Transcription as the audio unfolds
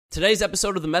Today's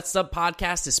episode of the Mets Up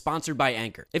Podcast is sponsored by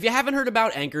Anchor. If you haven't heard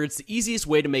about Anchor, it's the easiest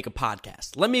way to make a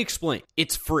podcast. Let me explain.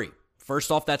 It's free.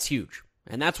 First off, that's huge.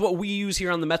 And that's what we use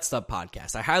here on the Mets Up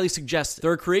Podcast. I highly suggest it.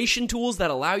 There are creation tools that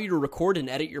allow you to record and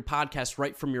edit your podcast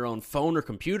right from your own phone or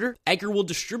computer. Anchor will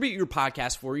distribute your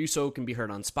podcast for you so it can be heard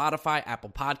on Spotify,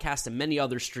 Apple Podcasts, and many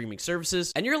other streaming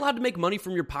services. And you're allowed to make money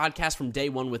from your podcast from day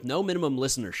one with no minimum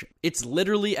listenership. It's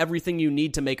literally everything you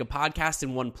need to make a podcast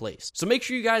in one place. So make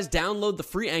sure you guys download the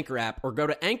free Anchor app or go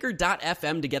to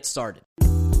anchor.fm to get started.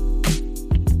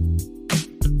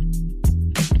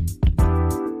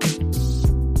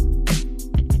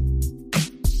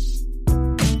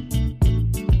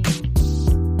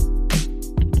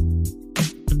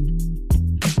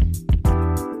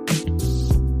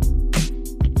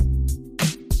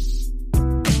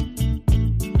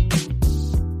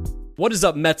 What is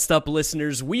up, Mets Up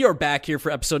listeners? We are back here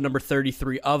for episode number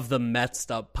 33 of the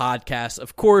Mets Up Podcast.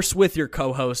 Of course, with your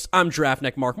co-host, I'm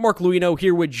Draftneck Mark Luino,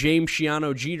 here with James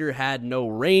Shiano. Jeter had no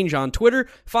range on Twitter.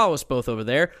 Follow us both over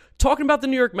there. Talking about the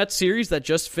New York Mets series that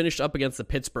just finished up against the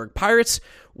Pittsburgh Pirates,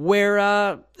 where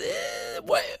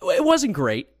it wasn't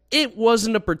great. It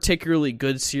wasn't a particularly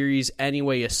good series any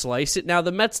way you slice it. Now,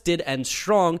 the Mets did end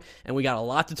strong, and we got a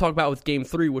lot to talk about with Game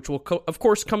 3, which will, of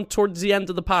course, come towards the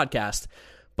end of the podcast.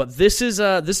 But this is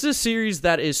a series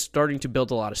that is starting to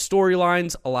build a lot of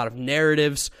storylines, a lot of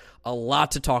narratives, a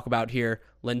lot to talk about here.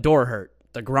 Lindor hurt,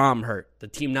 DeGrom hurt, the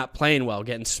team not playing well,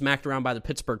 getting smacked around by the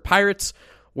Pittsburgh Pirates.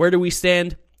 Where do we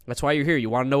stand? That's why you're here. You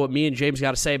want to know what me and James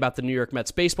got to say about the New York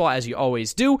Mets baseball, as you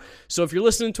always do. So if you're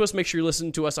listening to us, make sure you're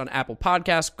listening to us on Apple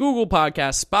Podcasts, Google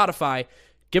Podcasts, Spotify.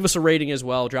 Give us a rating as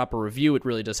well. Drop a review. It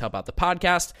really does help out the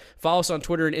podcast. Follow us on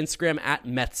Twitter and Instagram at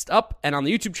MetsUp, and on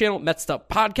the YouTube channel, MetsUp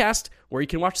Podcast, where you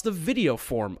can watch the video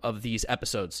form of these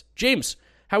episodes. James,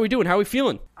 how are we doing? How are we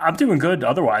feeling? I'm doing good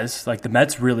otherwise. Like, the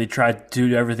Mets really tried to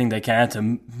do everything they can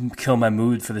to kill my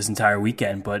mood for this entire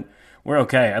weekend, but we're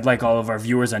okay. I'd like all of our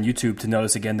viewers on YouTube to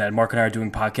notice again that Mark and I are doing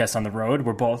podcasts on the road.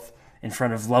 We're both in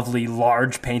front of lovely,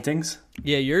 large paintings.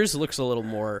 Yeah, yours looks a little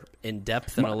more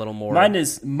in-depth and a little more... Mine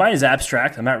is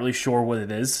abstract. I'm not really sure what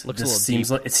it is. Looks it just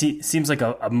seems like, it seems like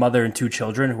a mother and two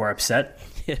children who are upset.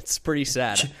 It's pretty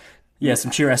sad. Yeah, some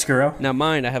chiaroscuro. Now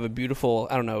mine, I have a beautiful,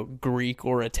 I don't know, Greek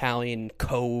or Italian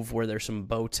cove where there's some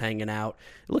boats hanging out.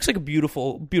 It looks like a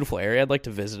beautiful, beautiful area. I'd like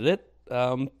to visit it.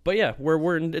 But yeah,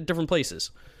 we're in different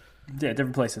places. Yeah,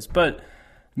 different places. But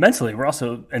mentally, we're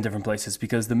also in different places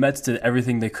because the Mets did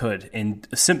everything they could in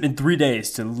 3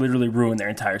 days to literally ruin their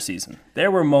entire season.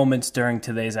 There were moments during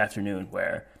today's afternoon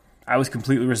where I was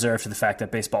completely reserved for the fact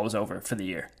that baseball was over for the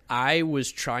year. I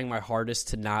was trying my hardest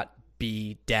to not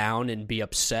be down and be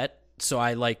upset. So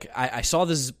I saw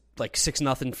this like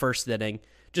 6-0 first inning,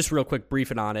 just real quick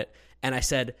briefing on it, and I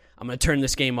said, I'm going to turn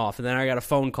this game off. And then I got a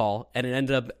phone call, and it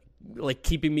ended up like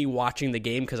keeping me watching the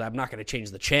game because I'm not going to change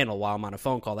the channel while I'm on a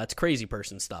phone call. That's crazy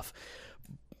person stuff.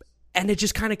 And it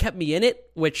just kind of kept me in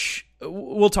it, which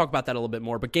we'll talk about that a little bit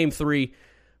more. But Game 3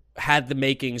 had the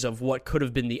makings of what could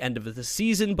have been the end of the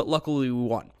season, but luckily we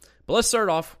won. But let's start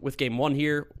off with Game 1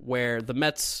 here, where the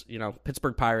Mets,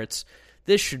 Pittsburgh Pirates,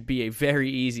 this should be a very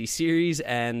easy series,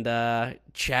 and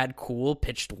Chad Kuhl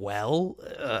pitched well.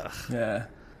 Ugh. Yeah.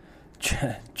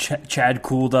 Chad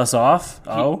cooled us off.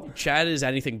 Chad is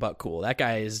anything but cool. That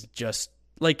guy is just,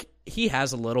 like, he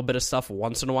has a little bit of stuff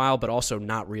once in a while, but also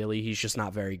not really. He's just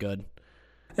not very good.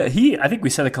 I think we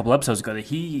said a couple episodes ago that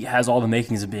he has all the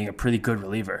makings of being a pretty good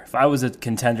reliever. If I was a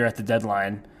contender at the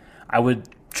deadline, I would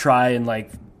try and,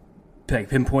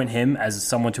 pinpoint him as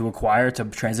someone to acquire to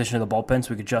transition to the bullpen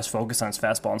so we could just focus on his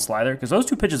fastball and slider, because those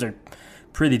two pitches are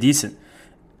pretty decent.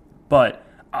 But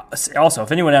also,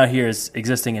 if anyone out here is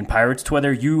existing in Pirates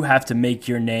Twitter, you have to make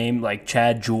your name like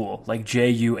Chad Juhl, like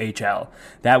Juhl.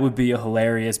 That would be a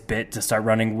hilarious bit to start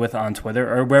running with on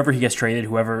Twitter, or wherever he gets traded,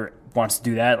 whoever wants to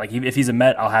do that. Like, if he's a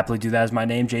Met, I'll happily do that as my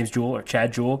name, James Juhl or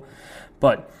Chad Juhl.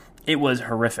 But it was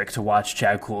horrific to watch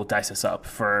Chad Kuhl dice us up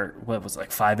for,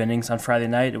 5 innings on Friday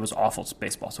night. It was awful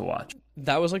baseball to watch.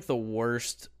 That was like the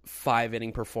worst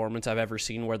 5-inning performance I've ever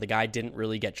seen where the guy didn't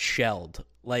really get shelled.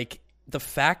 Like, the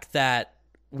fact that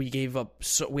we gave up,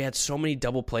 we had so many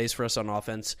double plays for us on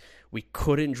offense, we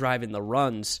couldn't drive in the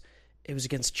runs. It was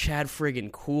against Chad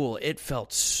friggin' Kuhl. It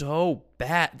felt so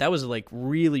bad. That was like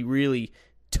really, really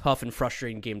tough and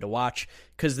frustrating game to watch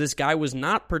because this guy was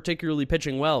not particularly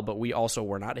pitching well, but we also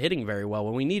were not hitting very well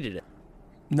when we needed it.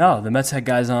 No, the Mets had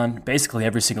guys on basically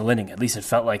every single inning. At least it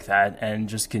felt like that. And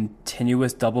just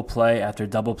continuous double play after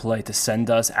double play to send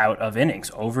us out of innings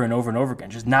over and over and over again.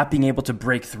 Just not being able to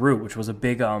break through, which was a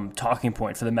big talking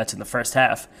point for the Mets in the first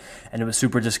half. And it was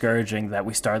super discouraging that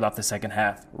we started off the second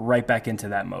half right back into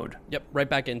that mode. Yep, right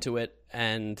back into it.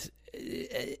 And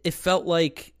it felt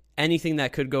like anything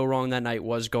that could go wrong that night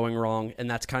was going wrong, and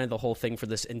that's kind of the whole thing for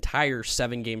this entire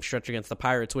 7-game stretch against the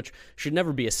Pirates, which should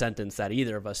never be a sentence that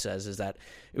either of us says, is that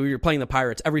when you're playing the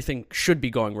Pirates, everything should be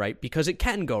going right, because it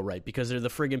can go right, because they're the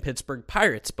friggin' Pittsburgh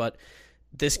Pirates, but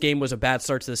this game was a bad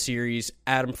start to the series.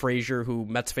 Adam Frazier, who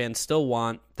Mets fans still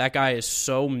want, that guy is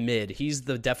so mid. He's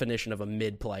the definition of a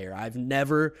mid player. I've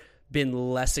never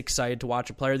been less excited to watch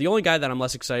a player. The only guy that I'm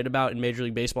less excited about in Major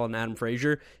League Baseball than Adam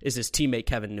Frazier is his teammate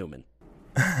Kevin Newman.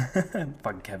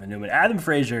 Fucking Kevin Newman. Adam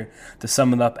Frazier, to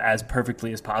sum it up as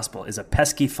perfectly as possible, is a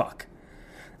pesky fuck.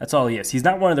 That's all he is. He's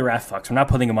not one of the rat fucks. We're not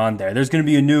putting him on there. There's going to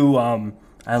be a new, I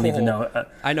don't even know.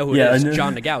 I know who it is.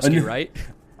 John Nagowski, right?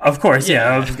 Of course,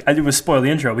 yeah. I didn't spoil the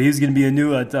intro, but he was going to be a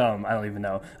new, I don't even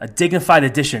know, a dignified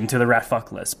addition to the rat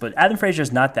fuck list. But Adam Frazier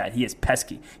is not that. He is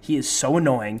pesky. He is so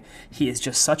annoying. He is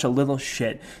just such a little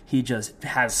shit. He just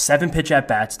has 7 pitch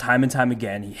at-bats time and time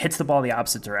again. He hits the ball the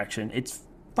opposite direction. It's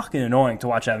fucking annoying to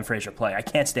watch Adam Frazier play. I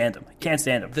can't stand him.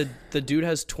 The dude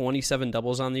has 27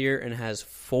 doubles on the year and has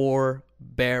 4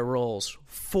 barrels.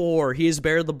 4. He has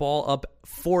barreled the ball up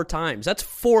 4 times. That's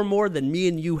 4 more than me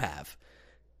and you have.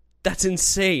 That's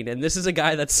insane. And this is a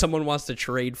guy that someone wants to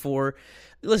trade for.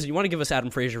 Listen, you want to give us Adam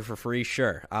Frazier for free?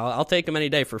 Sure. I'll take him any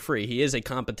day for free. He's a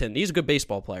good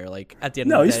baseball player. Like, at the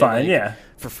end of the day, he's fine, yeah.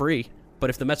 For free. But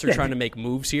if the Mets are trying to make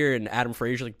moves here and Adam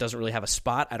Frazier doesn't really have a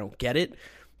spot, I don't get it.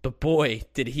 But boy,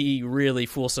 did he really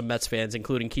fool some Mets fans,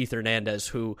 including Keith Hernandez,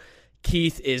 who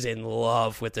Keith is in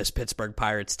love with this Pittsburgh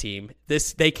Pirates team.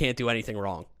 They can't do anything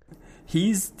wrong.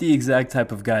 He's the exact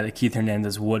type of guy that Keith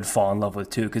Hernandez would fall in love with,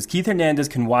 too, because Keith Hernandez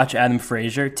can watch Adam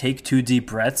Frazier take 2 deep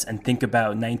breaths and think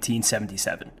about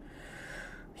 1977.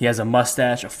 He has a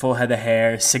mustache, a full head of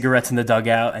hair, cigarettes in the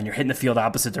dugout, and you're hitting the field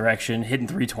opposite direction, hitting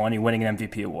 320, winning an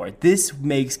MVP award. This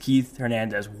makes Keith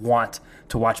Hernandez want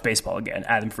to watch baseball again,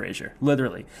 Adam Frazier.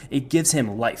 Literally. It gives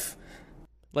him life.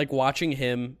 Like watching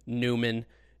him, Newman,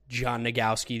 John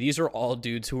Nagowski, these are all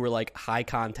dudes who were like high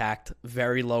contact,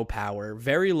 very low power,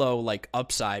 very low like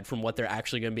upside from what they're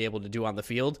actually going to be able to do on the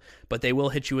field, but they will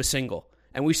hit you a single.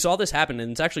 And we saw this happen, and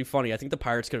it's actually funny. I think the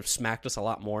Pirates could have smacked us a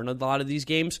lot more in a lot of these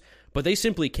games, but they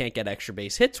simply can't get extra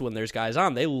base hits when there's guys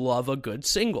on. They love a good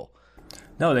single.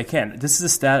 No, they can't. This is a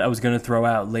stat I was going to throw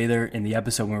out later in the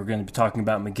episode when we're going to be talking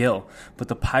about McGill, but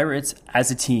the Pirates,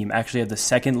 as a team, actually have the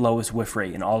second lowest whiff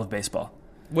rate in all of baseball.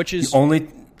 Which is... The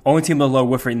only team with a low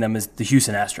whiff rate in them is the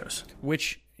Houston Astros.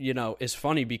 Which, is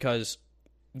funny because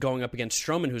going up against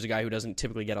Stroman, who's a guy who doesn't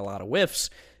typically get a lot of whiffs,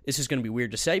 this is going to be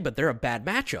weird to say, but they're a bad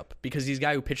matchup because he's a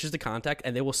guy who pitches the contact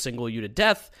and they will single you to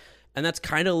death, and that's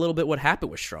kind of a little bit what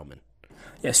happened with Stroman.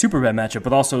 Yeah, super bad matchup,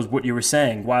 but also what you were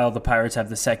saying, while the Pirates have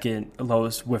the second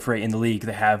lowest whiff rate in the league,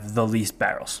 they have the least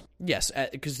barrels. Yes,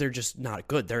 because they're just not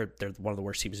good. They're one of the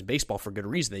worst teams in baseball for good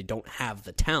reason. They don't have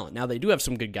the talent. Now, they do have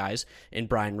some good guys in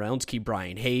Brian Reynolds,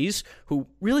 Brian Hayes, who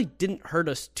really didn't hurt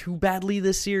us too badly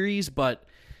this series, but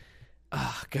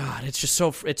oh God, it's just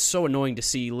so annoying to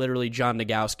see literally John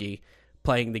Nagowski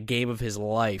playing the game of his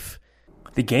life.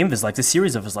 The game of his life, the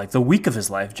series of his life, the week of his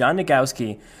life. John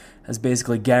Nagowski has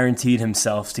basically guaranteed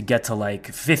himself to get to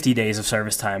like 50 days of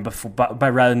service time by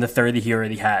rather than the 30 he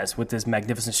already has with this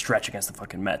magnificent stretch against the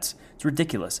fucking Mets. It's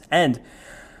ridiculous. And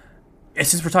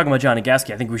since we're talking about John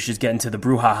Nagowski, I think we should just get into the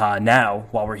brouhaha now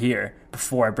while we're here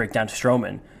before I break down to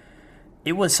Stroman.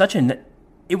 It was such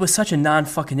a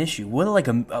non-fucking issue. What like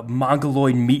a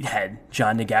mongoloid meathead,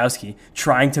 John Nagowski,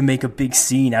 trying to make a big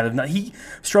scene out of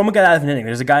Stroman got out of an inning.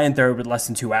 There's a guy in third with less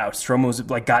than 2 outs. Stroman was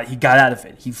he got out of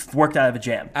it. He worked out of a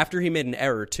jam. After he made an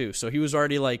error too, so he was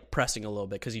already like pressing a little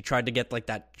bit because he tried to get like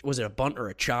that. Was it a bunt or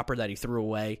a chopper that he threw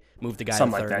away? Moved the guy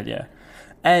something to third. Like that, yeah.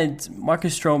 And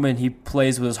Marcus Stroman, he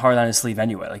plays with his heart on his sleeve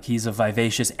anyway. Like he's a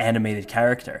vivacious, animated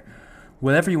character.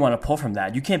 Whatever you want to pull from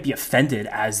that, you can't be offended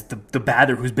as the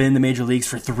batter who's been in the major leagues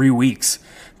for 3 weeks,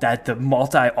 that the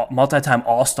multi-time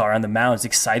all-star on the mound is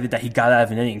excited that he got out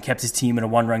of an inning and kept his team in a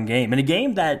 1-run game. In a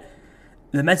game that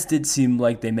the Mets did seem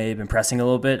like they may have been pressing a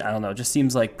little bit. I don't know. It just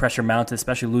seems like pressure mounted,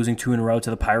 especially losing 2 in a row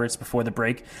to the Pirates before the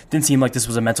break. Didn't seem like this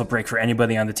was a mental break for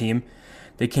anybody on the team.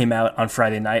 They came out on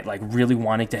Friday night like really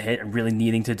wanting to hit and really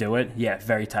needing to do it. Yeah,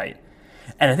 very tight.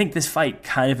 And I think this fight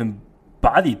kind of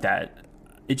embodied that.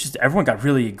 it just everyone got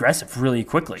really aggressive really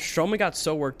quickly. Strowman got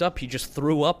so worked up he just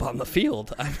threw up on the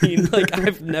field. I mean, like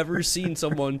I've never seen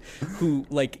someone who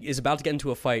like is about to get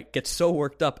into a fight get so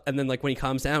worked up, and then like when he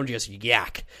calms down, just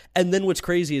yak. And then what's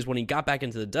crazy is when he got back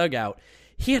into the dugout,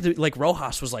 he had to like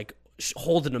Rojas was like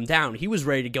holding him down. He was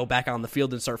ready to go back on the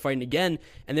field and start fighting again,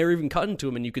 and they were even cutting to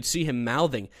him, and you could see him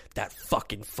mouthing that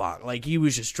fucking fuck. Like he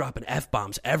was just dropping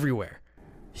F-bombs everywhere.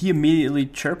 He immediately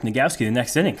chirped Nagowski the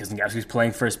next inning because Nagowski's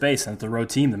playing first base, and it's the road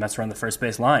team. The Mets were on the first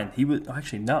base line. He was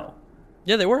actually no.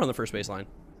 Yeah, they were on the first base line.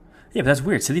 Yeah, but that's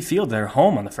weird. Citi Field, they're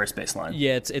home on the first base line.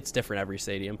 Yeah, it's different every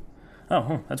stadium.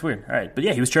 Oh, that's weird. All right, but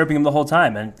yeah, he was chirping him the whole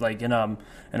time, and like in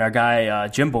our guy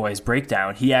Jim Boy's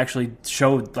breakdown, he actually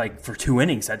showed like for 2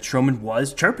 innings that Stroman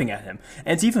was chirping at him,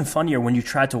 and it's even funnier when you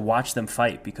try to watch them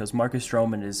fight because Marcus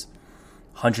Stroman is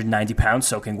 190 pounds,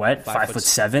 soaking wet,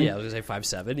 5'7". Yeah, I was gonna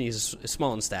say 5'7". He's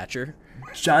small in stature.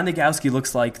 John Nagowski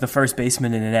looks like the first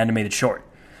baseman in an animated short.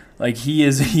 Like he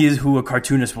is who a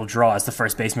cartoonist will draw as the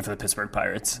first baseman for the Pittsburgh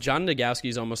Pirates. John Nagowski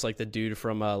is almost like the dude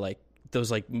from like those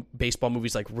like baseball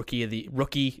movies, like Rookie of the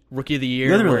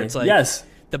Year, Literally, where it's like yes.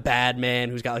 The bad man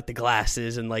who's got like the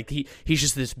glasses and like he's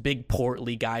just this big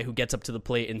portly guy who gets up to the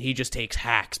plate and he just takes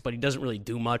hacks, but he doesn't really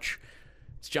do much.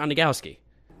 It's John Nagowski.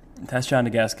 That's John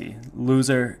Nagowski.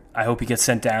 Loser. I hope he gets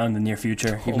sent down in the near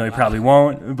future, even though he probably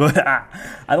won't. But I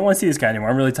don't want to see this guy anymore.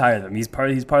 I'm really tired of him. He's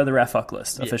part of the rat fuck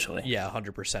list, officially. Yeah,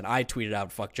 100%. I tweeted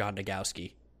out, fuck John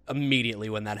Nagowski, immediately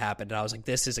when that happened. And I was like,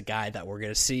 this is a guy that we're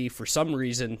going to see for some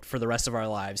reason for the rest of our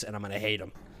lives, and I'm going to hate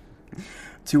him.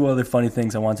 2 other funny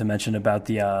things I wanted to mention about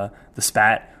the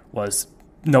spat was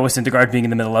Noah Syndergaard being in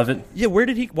the middle of it. Yeah,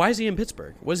 why is he in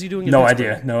Pittsburgh? What is he doing in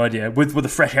Pittsburgh? No idea. With a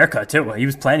fresh haircut, too. He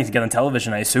was planning to get on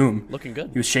television, I assume. Looking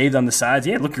good. He was shaved on the sides.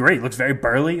 Yeah, looked great. Looks very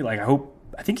burly. Like,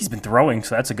 I think he's been throwing,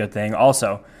 so that's a good thing.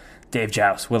 Also, Dave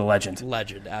Joust, what a legend.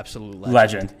 Legend, absolute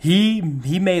legend. He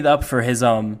made up for his,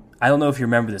 I don't know if you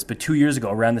remember this, but 2 years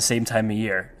ago, around the same time of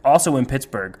year, also in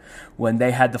Pittsburgh, when they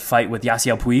had the fight with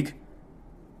Yasiel Puig.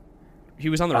 He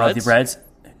was on the Reds? The Reds.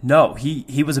 No,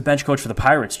 he was a bench coach for the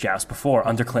Pirates, Joust, before,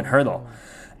 under Clint Hurdle.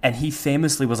 And he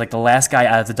famously was like the last guy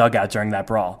out of the dugout during that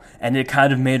brawl. And it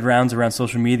kind of made rounds around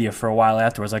social media for a while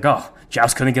afterwards. Like, oh,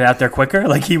 Joust couldn't get out there quicker?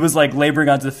 Like, he was like laboring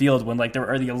onto the field when like there were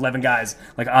already 11 guys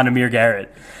like on Amir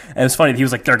Garrett. And it was funny, he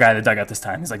was like third guy in the dugout this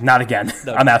time. He's like, not again.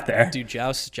 No, I'm out there. Dude,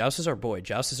 Joust is our boy.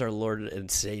 Joust is our Lord and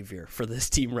Savior for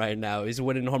this team right now. He's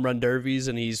winning home run derbies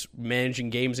and he's managing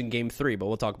games in Game 3, but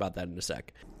we'll talk about that in a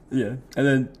sec. Yeah, and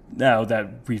then now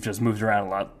that we've just moved around a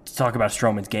lot, let's talk about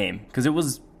Stroman's game. Because it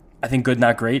was, I think, good,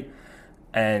 not great.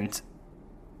 And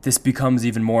this becomes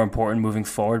even more important moving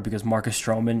forward because Marcus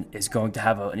Stroman is going to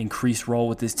have an increased role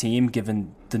with this team,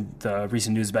 given the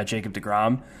recent news about Jacob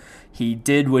deGrom. He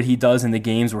did what he does in the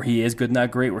games where he is good, not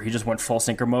great, where he just went full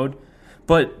sinker mode.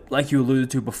 But like you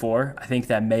alluded to before, I think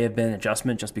that may have been an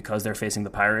adjustment just because they're facing the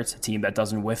Pirates, a team that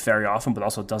doesn't whiff very often but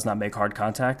also does not make hard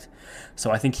contact.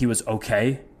 So I think he was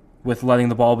okay with letting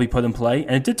the ball be put in play,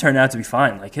 and it did turn out to be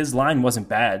fine. Like, his line wasn't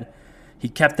bad. He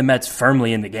kept the Mets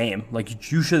firmly in the game.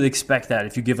 Like, you should expect that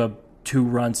if you give up 2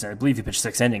 runs, and I believe he pitched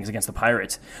 6 innings against the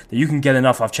Pirates, that you can get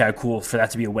enough off Chad Kuhl for that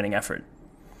to be a winning effort.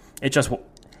 It just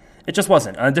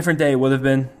wasn't. On a different day, it would have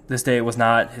been. This day, it was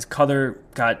not. His cutter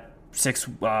got 6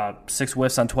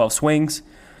 whiffs on 12 swings.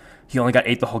 He only got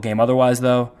 8 the whole game otherwise,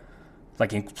 though.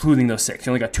 Like, including those 6. He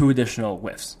only got 2 additional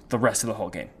whiffs the rest of the whole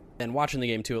game. And watching the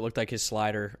game, too, it looked like his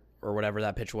slider, or whatever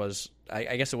that pitch was,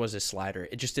 I guess it was his slider.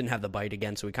 It just didn't have the bite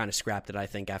again, so he kind of scrapped it, I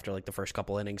think, after like the first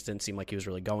couple innings. Didn't seem like he was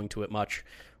really going to it much,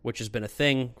 which has been a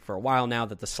thing for a while now,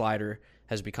 that the slider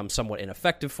has become somewhat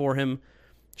ineffective for him.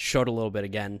 Showed a little bit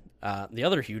again. The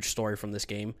other huge story from this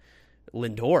game,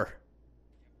 Lindor.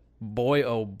 Boy,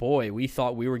 oh boy, we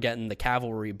thought we were getting the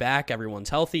cavalry back. Everyone's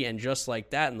healthy, and just like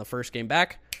that, in the first game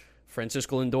back,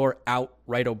 Francisco Lindor out,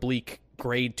 right oblique,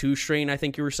 grade 2 strain, I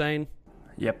think you were saying?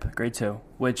 Yep, grade 2,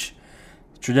 which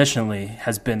traditionally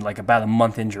has been like about a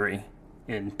month injury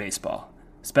in baseball,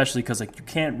 especially because like you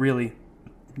can't really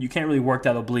work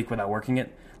that oblique without working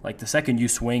it. Like, the second you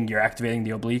swing, you're activating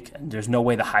the oblique, and there's no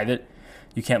way to hide it.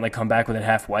 You can't like come back with it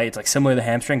halfway. It's like similar to the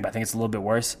hamstring, but I think it's a little bit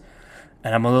worse.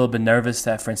 And I'm a little bit nervous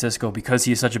that Francisco, because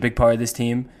he is such a big part of this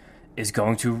team, is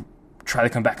going to try to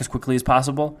come back as quickly as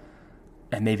possible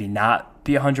and maybe not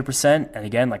be 100%. And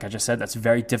again, like I just said, that's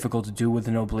very difficult to do with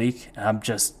an oblique. And I'm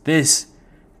just, this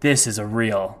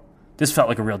felt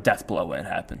like a real death blow when it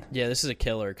happened. Yeah, this is a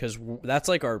killer because that's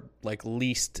like our like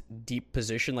least deep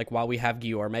position. Like, while we have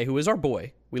Guillorme, who is our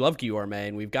boy, we love Guillorme,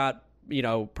 and we've got,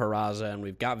 Peraza, and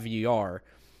we've got VR,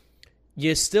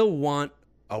 you still want,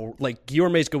 like,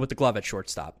 Guillorme's good with the glove at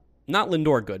shortstop. Not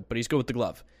Lindor good, but he's good with the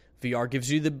glove. VR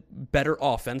gives you the better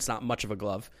offense, not much of a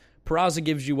glove. Peraza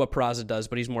gives you what Peraza does,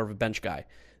 but he's more of a bench guy.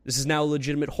 This is now a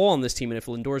legitimate hole on this team, and if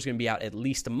Lindor is going to be out at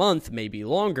least a month, maybe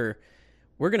longer,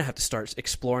 we're going to have to start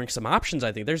exploring some options,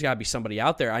 I think. There's got to be somebody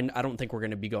out there. I don't think we're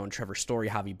going to be going Trevor Story,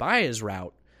 Javi Baez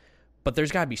route, but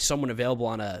there's got to be someone available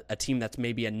on a team that's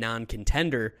maybe a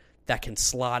non-contender that can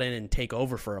slot in and take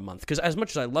over for a month. Because as much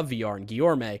as I love VR and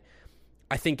Guillorme,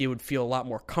 I think it would feel a lot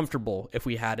more comfortable if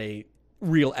we had a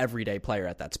real everyday player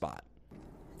at that spot.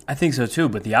 I think so too,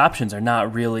 but the options are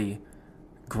not really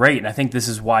great. And I think this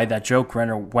is why that joke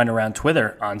went around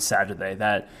Twitter on Saturday,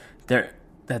 that there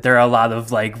are a lot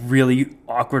of like really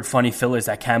awkward, funny fillers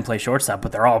that can play shortstop,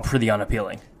 but they're all pretty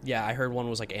unappealing. Yeah, I heard one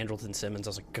was like Andrelton Simmons. I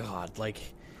was like, God, like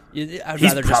I'd He's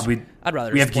rather probably, just I'd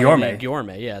rather we just have play Guillorme.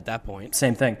 Guillorme. Yeah, at that point,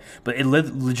 Same thing. But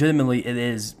legitimately, it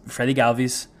is Freddie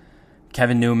Galvis,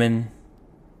 Kevin Newman,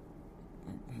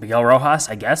 Miguel Rojas,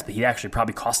 I guess, but he actually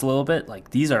probably cost a little bit.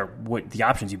 Like, these are what the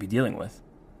options you'd be dealing with.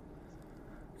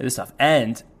 It is tough.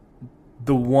 And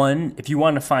the one, if you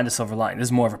want to find a silver lining, this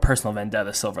is more of a personal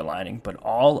vendetta silver lining, but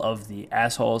all of the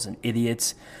assholes and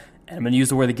idiots, and I'm going to use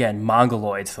the word again,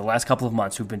 mongoloids, for the last couple of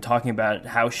months who've been talking about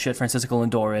how shit Francisco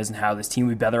Lindor is and how this team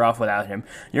would be better off without him,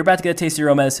 you're about to get a taste of your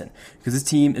own medicine, because this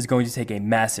team is going to take a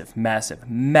massive, massive,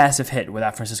 massive hit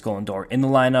without Francisco Lindor in the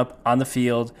lineup, on the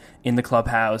field, in the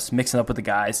clubhouse, mixing up with the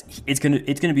guys. It's going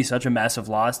to be such a massive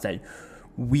loss that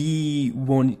we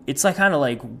won't. It's like kind of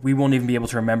like we won't even be able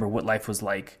to remember what life was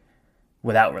like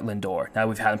without Lindor. Now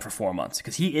we've had him for 4 months,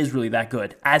 because he is really that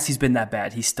good. As he's been that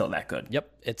bad, he's still that good.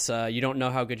 Yep, it's you don't know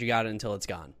how good you got it until it's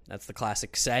gone. That's the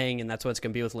classic saying, and that's what it's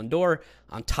going to be with Lindor.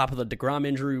 On top of the DeGrom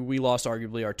injury, we lost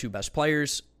arguably our two best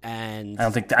players, and I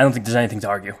don't think there's anything to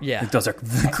argue. Yeah, I think those are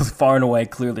far and away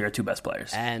clearly our two best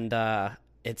players, and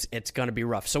it's going to be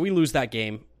rough. So we lose that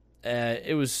game.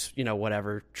 It was,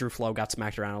 whatever. Drew Flo got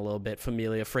smacked around a little bit.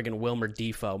 Familia, friggin' Wilmer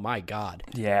Defoe. My God.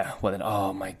 Yeah.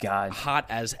 Oh, my God. Hot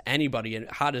as anybody, and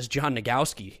hot as John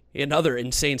Nagowski. Another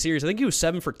insane series. I think he was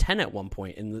 7 for 10 at one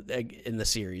point in the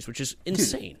series, which is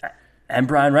insane. Dude, and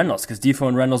Brian Reynolds, because Defoe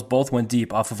and Reynolds both went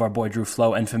deep off of our boy Drew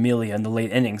Flo and Familia in the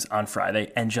late innings on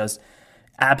Friday and just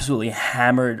absolutely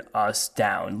hammered us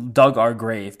down, dug our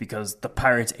grave, because the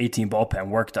Pirates' 18 bullpen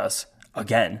worked us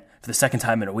again for the second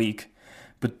time in a week.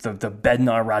 But the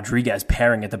Bednar-Rodriguez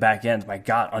pairing at the back end, my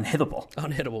God, unhittable.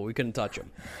 Unhittable. We couldn't touch him.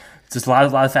 Just a lot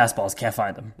of fastballs. Can't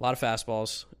find them. A lot of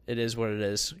fastballs. It is what it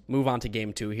is. Move on to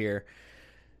Game 2 here.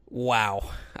 Wow.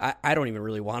 I don't even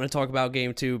really want to talk about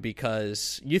Game 2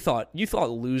 because you thought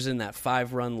losing that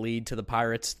 5-run lead to the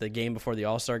Pirates the game before the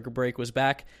All-Star break was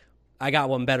back. I got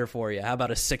one better for you. How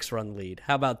about a 6-run lead?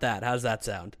 How about that? How's that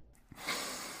sound?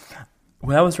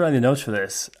 When I was writing the notes for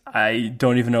this, I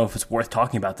don't even know if it's worth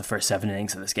talking about the first 7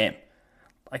 innings of this game.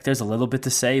 Like, there's a little bit to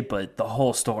say, but the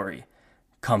whole story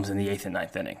comes in the 8th and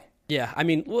 9th inning. Yeah, I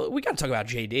mean, we got to talk about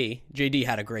JD. JD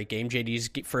had a great game.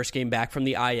 JD's first game back from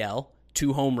the IL,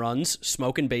 2 home runs,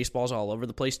 smoking baseballs all over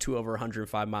the place, 2 over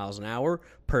 105 miles an hour,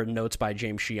 per notes by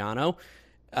James Shiano.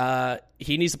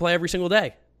 He needs to play every single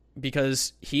day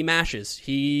because he mashes.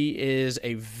 He is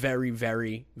a very,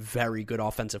 very, very good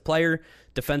offensive player.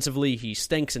 Defensively, he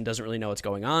stinks and doesn't really know what's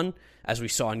going on, as we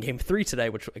saw in Game 3 today,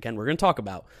 which, again, we're going to talk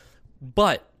about.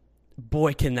 But,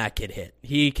 boy, can that kid hit.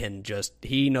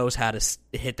 He knows how to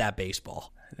hit that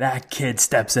baseball. That kid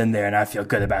steps in there, and I feel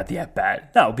good about the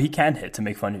at-bat. No, but he can hit, to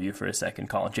make fun of you for a second,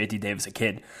 calling J.D. Davis a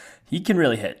kid. He can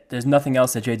really hit. There's nothing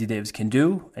else that J.D. Davis can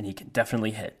do, and he can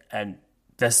definitely hit. And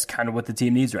that's kind of what the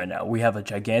team needs right now. We have a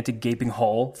gigantic gaping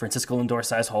hole, Francisco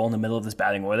Lindor-sized hole in the middle of this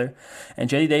batting order, and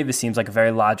J.D. Davis seems like a very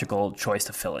logical choice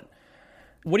to fill it.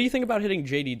 What do you think about hitting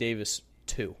J.D. Davis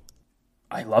 2?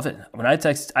 I love it. When I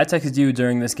texted you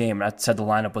during this game, and I said the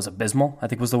lineup was abysmal, I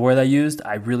think was the word I used.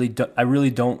 I really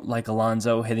don't like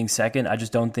Alonso hitting second. I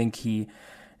just don't think he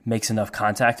makes enough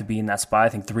contact to be in that spot. I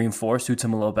think 3 and 4 suits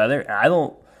him a little better.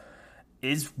 And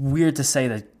it's weird to say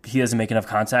that he doesn't make enough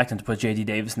contact and to put J.D.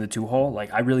 Davis in the 2-hole.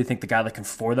 Like, I really think the guy that can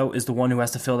 4, though, is the one who has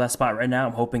to fill that spot right now.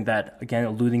 I'm hoping that, again,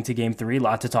 alluding to Game 3, a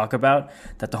lot to talk about,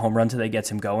 that the home run today gets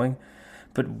him going.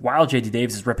 But while J.D.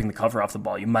 Davis is ripping the cover off the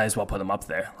ball, you might as well put him up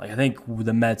there. Like, I think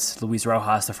the Mets, Luis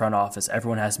Rojas, the front office,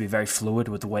 everyone has to be very fluid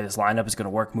with the way this lineup is going to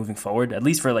work moving forward, at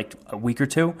least for like a week or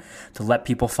two, to let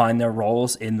people find their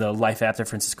roles in the life after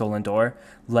Francisco Lindor.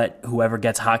 Let whoever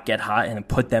gets hot get hot and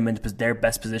put them into their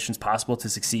best positions possible to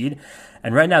succeed.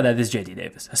 And right now, that is J.D.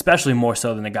 Davis, especially more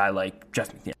so than a guy like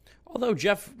Jeff McNeil. Although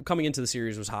Jeff, coming into the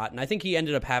series, was hot, and I think he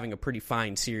ended up having a pretty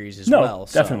fine series as well. No,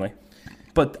 definitely.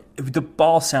 But the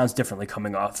ball sounds differently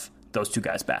coming off those two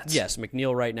guys' bats. Yes,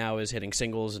 McNeil right now is hitting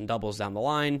singles and doubles down the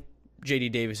line. J.D.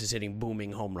 Davis is hitting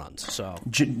booming home runs. So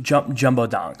jumbo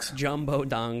dongs. Jumbo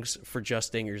dongs for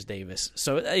Just Dingers Davis.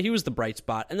 So he was the bright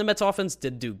spot. And the Mets offense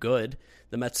did do good.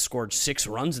 The Mets scored 6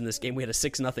 runs in this game. We had a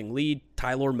 6-0 lead.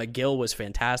 Tyler McGill was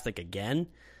fantastic again.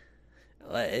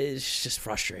 It's just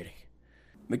frustrating.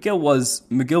 McGill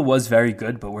was very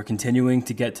good, but we're continuing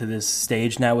to get to this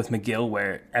stage now with McGill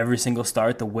where every single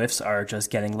start, the whiffs are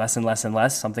just getting less and less and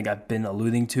less, something I've been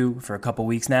alluding to for a couple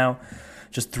weeks now.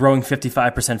 Just throwing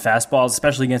 55% fastballs,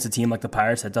 especially against a team like the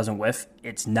Pirates that doesn't whiff,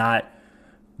 it's not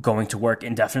going to work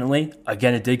indefinitely.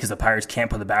 Again, it did because the Pirates can't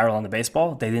put the barrel on the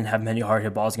baseball. They didn't have many hard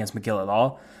hit balls against McGill at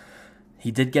all.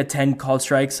 He did get 10 called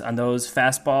strikes on those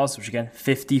fastballs, which again,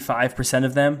 55%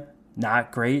 of them,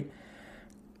 not great.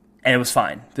 And it was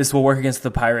fine. This will work against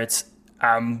the Pirates.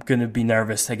 I'm going to be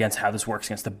nervous against how this works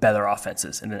against the better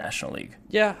offenses in the National League.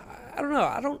 Yeah, I don't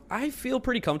know. I feel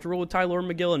pretty comfortable with Tyler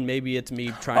McGill, and maybe it's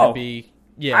me trying to be...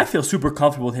 Yeah, I feel super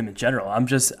comfortable with him in general.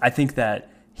 I think that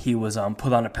he was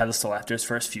put on a pedestal after his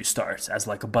first few starts as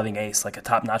like a budding ace, like a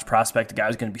top-notch prospect, a guy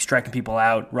who's going to be striking people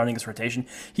out, running his rotation.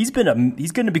 He's going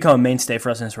to become a mainstay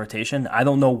for us in his rotation. I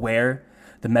don't know where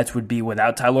the Mets would be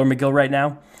without Tyler McGill right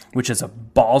now, which is a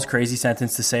balls crazy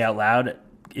sentence to say out loud.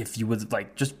 If you would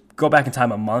just go back in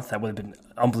time a month, that would have been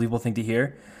an unbelievable thing to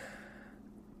hear.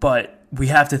 But we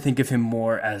have to think of him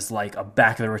more as like a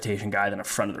back of the rotation guy than a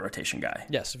front of the rotation guy.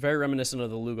 Yes, very reminiscent of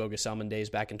the Lugo Gesellman days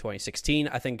back in 2016.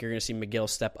 I think you're going to see McGill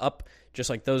step up just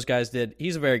like those guys did.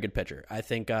 He's a very good pitcher. I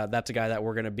think that's a guy that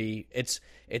we're going to be.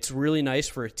 It's really nice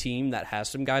for a team that has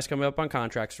some guys coming up on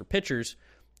contracts for pitchers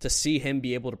to see him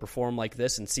be able to perform like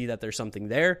this and see that there's something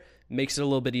there. Makes it a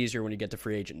little bit easier when you get to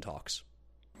free agent talks.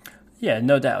 Yeah,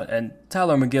 no doubt. And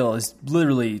Tyler McGill is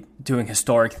literally doing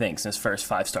historic things in his first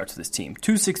 5 starts with this team.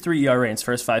 2.63 ERA in his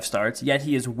first 5 starts, yet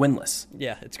he is winless.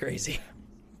 Yeah, it's crazy.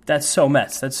 That's so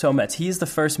Mets. He is the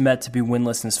first Met to be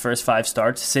winless in his first 5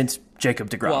 starts since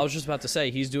Jacob deGrom. Well, I was just about to say,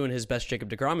 he's doing his best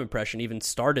Jacob deGrom impression, even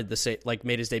started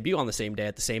made his debut on the same day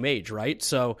at the same age, right?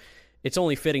 So it's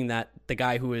only fitting that the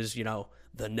guy who is,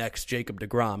 the next Jacob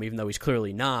deGrom, even though he's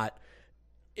clearly not,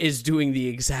 is doing the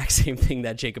exact same thing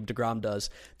that Jacob deGrom does.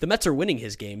 The Mets are winning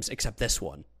his games, except this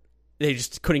one. They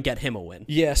just couldn't get him a win.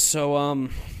 Yeah, so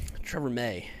Trevor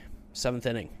May, 7th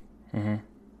inning. Mm-hmm.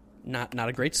 Not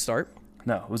a great start.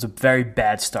 No, it was a very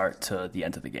bad start to the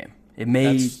end of the game. It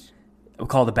we'll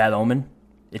call it a bad omen.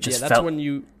 It just that's when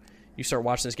you start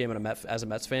watching this game as a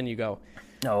Mets fan, you go,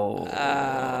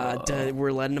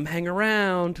 we're letting them hang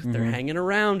around. Mm-hmm. They're hanging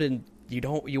around, and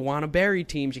you want to bury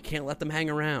teams. You can't let them hang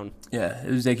around. Yeah,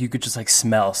 it was like you could just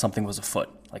smell something was afoot.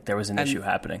 Like there was an issue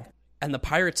happening. And the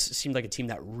Pirates seemed like a team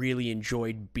that really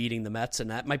enjoyed beating the Mets, and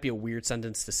that might be a weird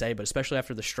sentence to say, but especially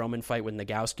after the Stroman fight with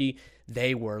Nagowski,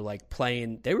 they were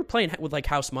playing with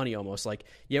house money almost. Like,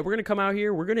 yeah, we're going to come out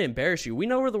here, we're going to embarrass you. We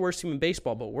know we're the worst team in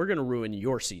baseball, but we're going to ruin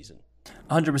your season.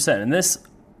 100%. And this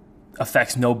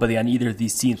affects nobody on either of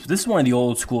these teams. But this is one of the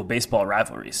old school baseball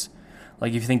rivalries.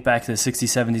 Like, if you think back to the 60s,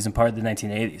 70s, and part of the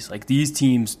 1980s, these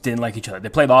teams didn't like each other. They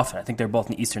played often. I think they were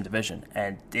both in the Eastern Division.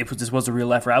 And this was a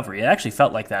real-life rivalry. It actually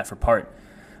felt like that for part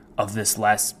of this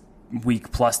last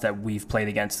week plus that we've played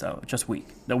against,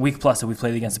 the week plus that we've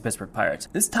played against the Pittsburgh Pirates.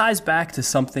 This ties back to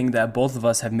something that both of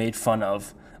us have made fun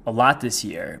of a lot this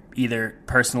year, either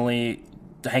personally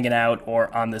hanging out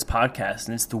or on this podcast,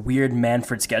 and it's the weird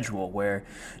Manfred schedule where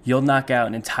you'll knock out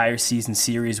an entire season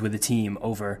series with a team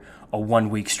over a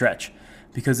 1-week stretch.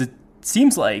 Because it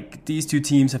seems like these two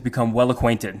teams have become well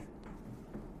acquainted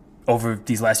over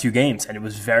these last few games, and it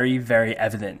was very, very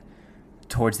evident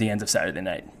towards the end of Saturday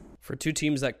night. For two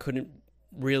teams that couldn't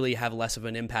really have less of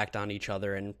an impact on each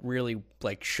other and really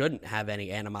shouldn't have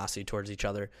any animosity towards each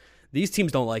other, these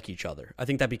teams don't like each other. I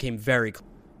think that became very clear.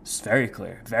 It's very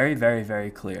clear. Very, very, very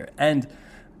clear. And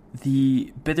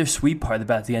the bittersweet part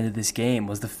about the end of this game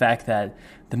was the fact that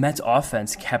the Mets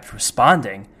offense kept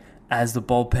responding as the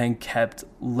bullpen kept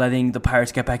letting the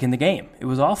Pirates get back in the game. It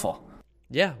was awful.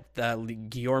 Yeah,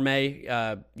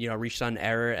 Guillorme, reached on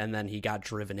error, and then he got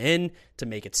driven in to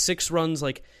make it 6 runs.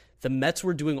 The Mets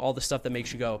were doing all the stuff that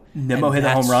makes you go, Nimmo hit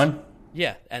a home run?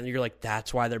 Yeah, and you're like,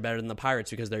 that's why they're better than the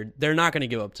Pirates, because they're not going to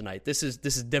give up tonight. This is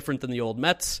different than the old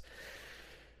Mets.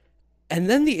 And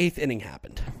then the 8th inning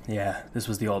happened. Yeah, this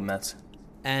was the old Mets.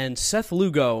 And Seth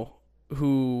Lugo,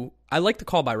 who I like the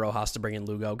call by Rojas to bring in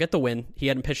Lugo, get the win. He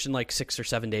hadn't pitched in 6 or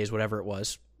 7 days, whatever it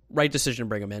was. Right decision to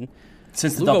bring him in.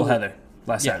 Since the doubleheader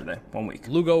last Saturday, 1 week.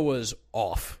 Lugo was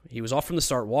off. He was off from the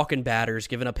start, walking batters,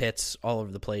 giving up hits all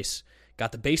over the place.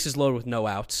 Got the bases loaded with no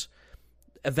outs.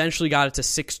 Eventually got it to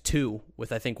 6-2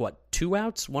 with, I think, 2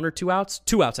 outs? 1 or 2 outs?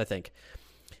 2 outs, I think.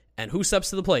 And who steps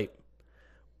to the plate?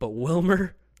 But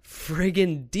Wilmer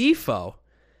friggin' Defoe.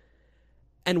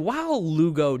 And while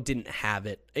Lugo didn't have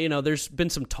it, there's been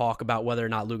some talk about whether or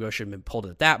not Lugo should have been pulled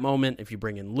at that moment, if you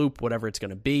bring in Loop, whatever it's going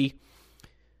to be.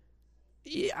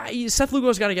 Seth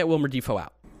Lugo's got to get Wilmer Defoe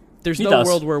out. There's no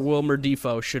world where Wilmer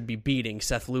Defoe should be beating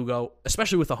Seth Lugo,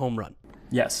 especially with a home run.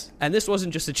 Yes. And this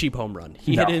wasn't just a cheap home run.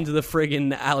 He hit into the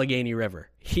friggin' Allegheny River.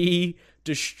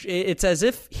 It's as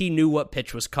if he knew what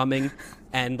pitch was coming,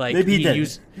 and like he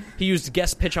used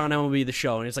guest pitch on MLB The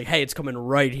Show, and it's like, hey, it's coming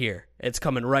right here. It's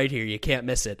coming right here. You can't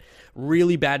miss it.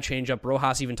 Really bad changeup.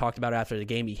 Rojas even talked about it after the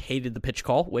game. He hated the pitch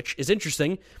call, which is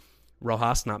interesting.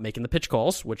 Rojas not making the pitch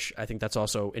calls, which I think that's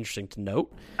also interesting to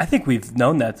note. I think we've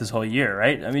known that this whole year,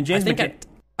 right? I mean,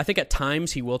 I think at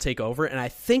times he will take over, and I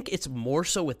think it's more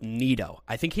so with Nito.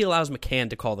 I think he allows McCann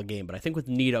to call the game, but I think with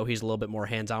Nito, he's a little bit more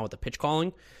hands-on with the pitch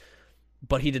calling.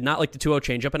 But he did not like the 2-0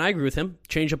 changeup, and I agree with him.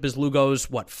 Changeup is Lugo's,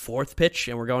 fourth pitch,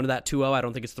 and we're going to that 2-0. I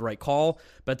don't think it's the right call.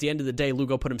 But at the end of the day,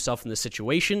 Lugo put himself in this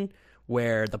situation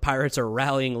where the Pirates are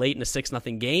rallying late in a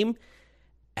 6-0 game,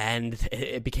 and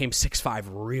it became 6-5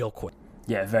 real quick.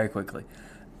 Yeah, very quickly.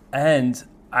 And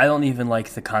I don't even like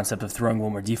the concept of throwing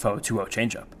Wilmer Defoe a 2-0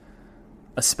 changeup.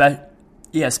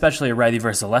 Especially a righty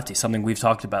versus a lefty, something we've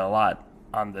talked about a lot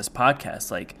on this podcast.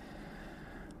 Like,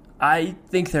 I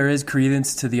think there is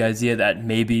credence to the idea that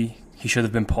maybe he should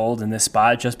have been pulled in this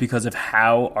spot just because of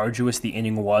how arduous the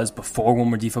inning was before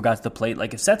Wilmer Defoe got to the plate.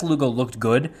 Like, if Seth Lugo looked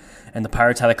good and the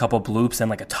Pirates had a couple bloops and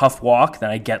like a tough walk, then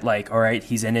I get like, all right,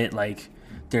 he's in it. Like,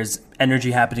 there's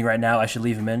energy happening right now. I should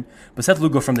leave him in. But Seth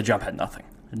Lugo from the jump had nothing.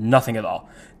 Nothing at all.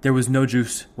 There was no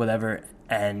juice, whatever.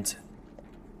 And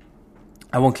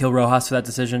I won't kill Rojas for that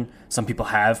decision. Some people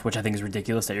have, which I think is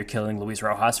ridiculous that you're killing Luis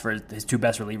Rojas for his two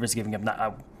best relievers, giving him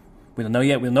we don't know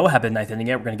yet. We don't know what happened in the ninth inning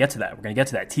yet. We're going to get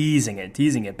to that. Teasing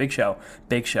it. Big show.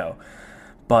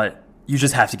 But you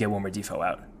just have to get Wilmer Defoe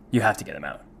out. You have to get him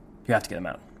out.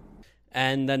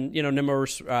 And then, Nimmo,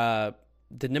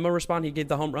 did Nimmo respond? He gave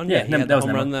the home run? Yeah, he had the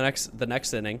home run the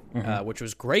next inning, which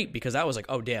was great because that was like,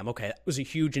 oh, damn, okay, that was a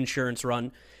huge insurance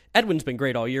run. Edwin's been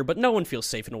great all year, but no one feels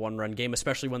safe in a one-run game,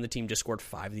 especially when the team just scored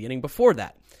 5 the inning before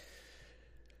that.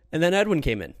 And then Edwin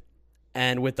came in,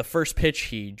 and with the first pitch,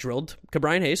 he drilled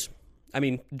Ke'Bryan Hayes. I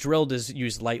mean, drilled is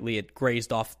used lightly. It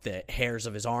grazed off the hairs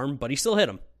of his arm, but he still hit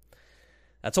him.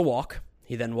 That's a walk.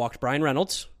 He then walked Brian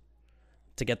Reynolds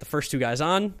to get the first 2 guys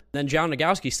on. Then John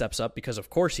Nagowski steps up because, of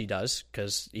course, he does,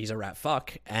 because he's a rat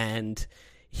fuck, and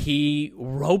he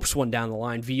ropes one down the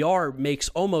line. VR makes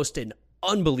almost an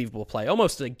unbelievable play,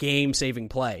 almost a game-saving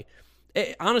play.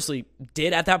 It honestly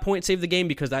did at that point save the game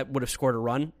because that would have scored a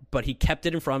run, but he kept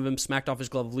it in front of him, smacked off his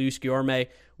glove of Luis Guillorme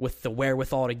with the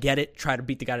wherewithal to get it, tried to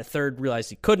beat the guy to third, realized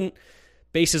he couldn't.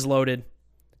 Bases loaded,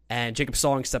 and Jacob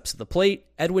Stallings steps to the plate.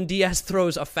 Edwin Diaz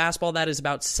throws a fastball that is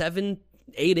about 7-8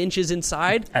 inches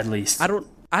inside. At least. I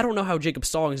don't know how Jacob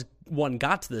Stallings, 1,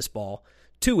 got to this ball,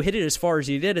 2, hit it as far as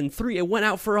he did, and 3, it went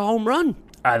out for a home run.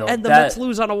 And the Mets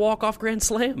lose on a walk-off grand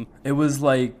slam. It was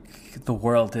like the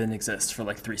world didn't exist for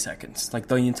like 3 seconds. Like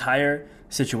the entire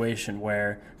situation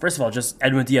where, first of all, just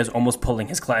Edwin Diaz almost pulling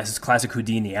his classic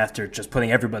Houdini after just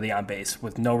putting everybody on base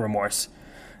with no remorse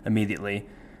immediately.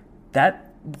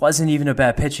 That wasn't even a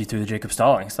bad pitch he threw to Jacob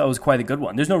Stallings. That was quite a good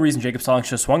one. There's no reason Jacob Stallings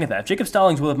should have swung at that. If Jacob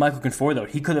Stallings would have Michael Conforto,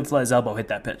 he could have let his elbow hit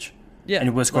that pitch. Yeah, and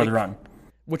he would have scored the run.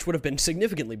 Which would have been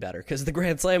significantly better because the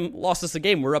Grand Slam lost us the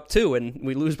game. We're up 2 and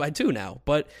we lose by 2 now.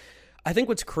 But I think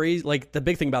what's crazy, like the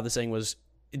big thing about this thing was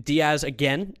Diaz,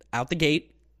 again, out the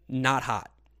gate, not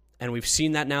hot. And we've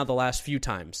seen that now the last few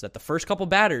times, that the first couple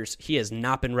batters, he has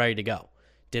not been ready to go.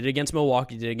 Did it against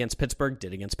Milwaukee, did it against Pittsburgh,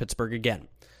 did it against Pittsburgh again.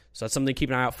 So that's something to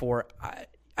keep an eye out for.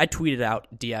 I tweeted out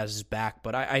Diaz is back,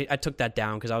 but I took that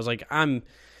down because I was like, I'm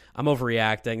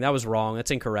overreacting. That was wrong.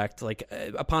 That's incorrect. Like,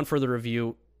 upon further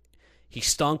review, he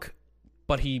stunk,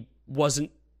 but he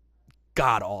wasn't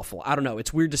god-awful. I don't know.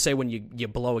 It's weird to say when you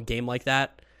blow a game like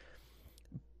that.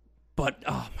 But,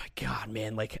 oh my God,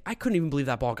 man. Like, I couldn't even believe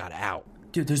that ball got out.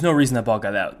 Dude, there's no reason that ball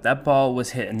got out. That ball was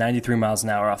hit at 93 miles an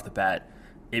hour off the bat.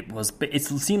 It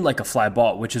seemed like a fly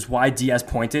ball, which is why Diaz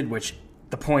pointed, which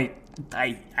the point,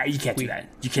 you can't do that.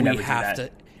 You can never do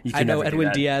that. I know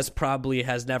Edwin Diaz probably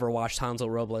has never watched Hansel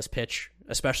Robles pitch,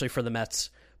 especially for the Mets.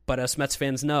 But us Mets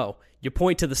fans know, you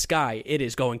point to the sky, it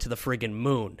is going to the friggin'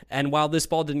 moon. And while this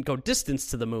ball didn't go distance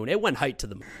to the moon, it went height to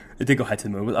the moon. It did go height to the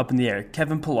moon, but up in the air.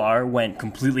 Kevin Pillar went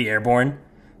completely airborne.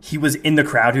 He was in the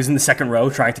crowd. He was in the second row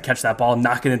trying to catch that ball,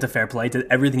 knock it into fair play, did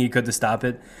everything he could to stop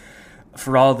it.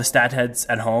 For all the stat heads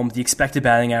at home, the expected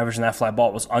batting average on that fly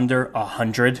ball was under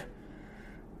 100.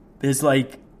 It's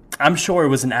I'm sure it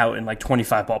was an out in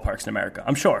 25 ballparks in America.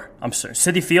 I'm sure.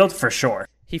 Citi Field, for sure.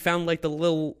 He found like the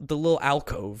little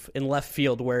alcove in left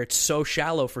field where it's so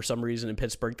shallow for some reason in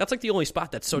Pittsburgh. That's like the only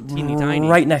spot that's so teeny tiny.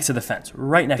 Right next to the fence.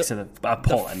 Right next to the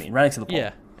pole, right next to the pole.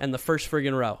 Yeah, and the first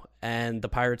friggin' row. And the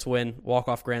Pirates win,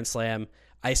 walk-off grand slam,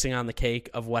 icing on the cake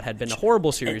of what had been a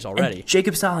horrible series already. And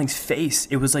Jacob Stallings' face,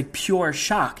 it was like pure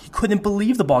shock. He couldn't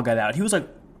believe the ball got out. He was like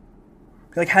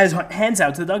had his hands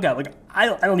out to the dugout. Like, I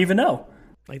don't even know.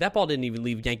 Like, that ball didn't even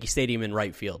leave Yankee Stadium in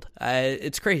right field.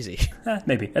 It's crazy.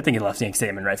 Maybe. I think he left Yankee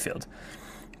Stadium in right field.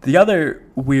 The other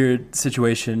weird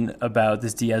situation about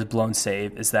this Diaz blown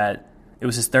save is that it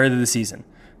was his third of the season.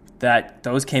 That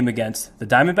those came against the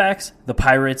Diamondbacks, the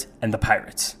Pirates, and the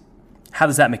Pirates. How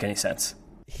does that make any sense?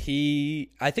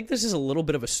 I think this is a little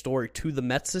bit of a story to the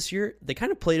Mets this year. They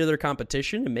kind of play to their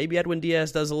competition, and maybe Edwin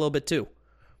Diaz does a little bit too.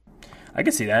 I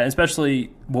can see that,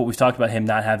 especially what we've talked about him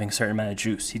not having a certain amount of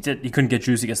juice. He couldn't get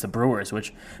juice against the Brewers,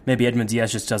 which maybe Edwin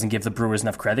Diaz just doesn't give the Brewers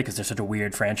enough credit because they're such a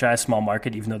weird franchise, small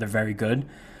market, even though they're very good.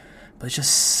 But it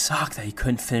just sucked that he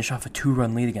couldn't finish off a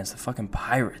 2-run lead against the fucking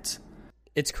Pirates.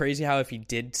 It's crazy how if he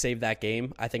did save that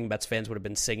game, I think Mets fans would have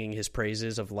been singing his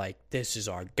praises of like, this is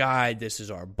our guy, this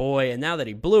is our boy. And now that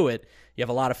he blew it, you have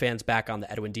a lot of fans back on the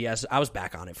Edwin Diaz. I was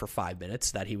back on it for 5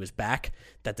 minutes, that he was back,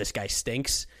 that this guy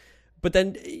stinks. But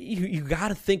then you got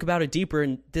to think about it deeper,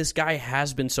 and this guy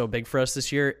has been so big for us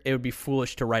this year, it would be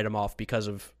foolish to write him off because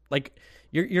of, like,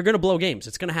 you're going to blow games.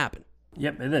 It's going to happen.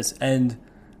 Yep, it is. And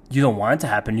you don't want it to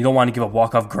happen. You don't want to give up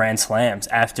walk-off grand slams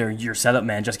after your setup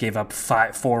man just gave up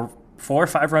 4 or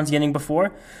 5 runs the inning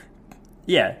before.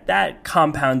 Yeah, that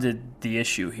compounded the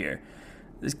issue here.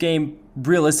 This game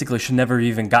realistically should never have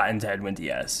even gotten to Edwin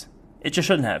Diaz. It just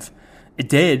shouldn't have. It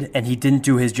did, and he didn't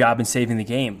do his job in saving the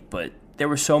game, but there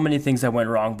were so many things that went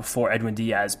wrong before Edwin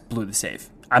Diaz blew the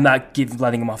save. I'm not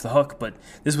letting him off the hook, but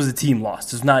this was a team loss.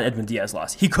 This was not Edwin Diaz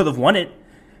loss. He could have won it,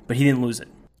 but he didn't lose it.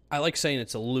 I like saying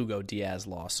it's a Lugo Diaz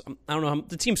loss. I don't know.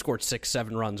 The team scored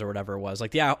 6-7 runs or whatever it was. Like,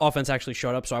 the offense actually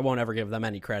showed up, so I won't ever give them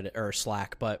any credit or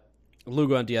slack. But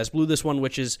Lugo and Diaz blew this one,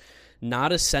 which is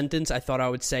not a sentence I thought I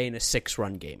would say in a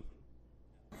 6-run game.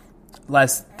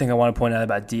 Last thing I want to point out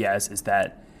about Diaz is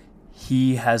that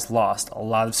he has lost a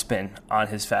lot of spin on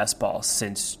his fastball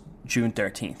since June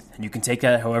 13th. And you can take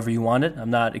that however you want it. I'm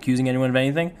not accusing anyone of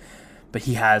anything, but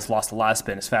he has lost a lot of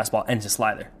spin, his fastball and his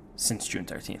slider, since June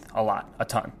 13th. A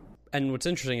ton. And what's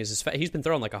interesting is he's been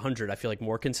throwing like 100, I feel like,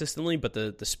 more consistently, but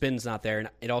the spin's not there. And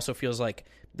it also feels like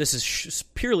this is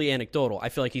purely anecdotal. I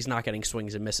feel like he's not getting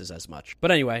swings and misses as much.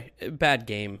 But anyway, bad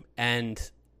game. And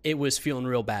it was feeling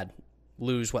real bad.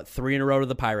 Lose, 3 in a row to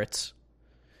the Pirates.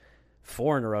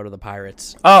 4 in a row to the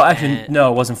Pirates. Oh, actually,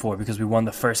 no, it wasn't 4 because we won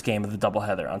the first game of the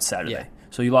doubleheader on Saturday. Yeah.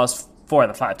 So you lost 4 out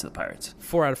of 5 to the Pirates.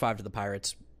 4 out of 5 to the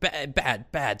Pirates.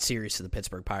 Bad series to the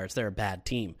Pittsburgh Pirates. They're a bad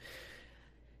team.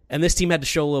 And this team had to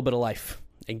show a little bit of life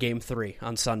in Game 3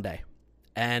 on Sunday.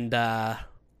 And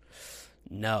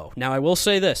no. Now, I will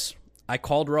say this. I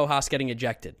called Rojas getting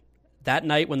ejected. That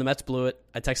night when the Mets blew it,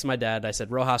 I texted my dad. I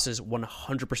said, Rojas is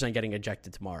 100% getting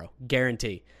ejected tomorrow.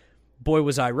 Guarantee. Boy,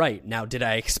 was I right. Now, did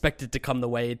I expect it to come the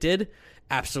way it did?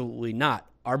 Absolutely not.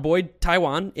 Our boy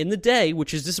Taijuan in the day,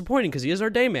 which is disappointing because he is our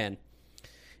day man,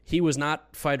 he was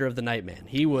not fighter of the night man.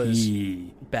 He was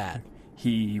bad.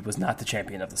 He was not the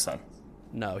champion of the sun.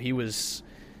 No, he was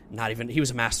not even. He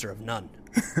was a master of none.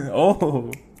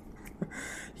 Oh.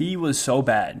 He was so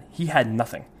bad. He had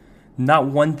nothing. Not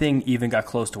one thing even got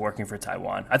close to working for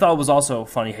Taijuan. I thought it was also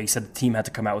funny how he said the team had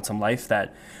to come out with some life,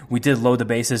 that we did load the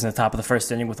bases in the top of the first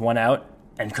inning with 1 out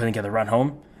and couldn't get a run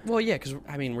home. Well, yeah, because,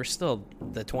 we're still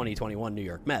the 2021 New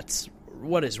York Mets.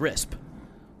 What is RISP?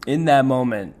 In that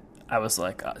moment, I was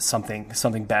like,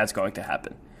 something bad's going to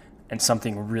happen. And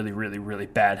something really, really, really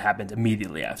bad happened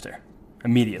immediately after.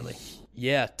 Immediately.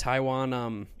 Yeah,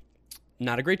 Taijuan,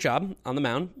 not a great job on the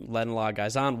mound, letting a lot of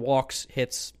guys on, walks,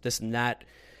 hits, this and that.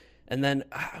 And then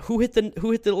who hit the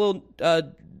little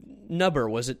nubber?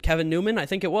 Was it Kevin Newman? I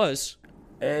think it was.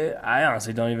 I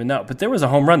honestly don't even know. But there was a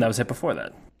home run that was hit before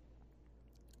that.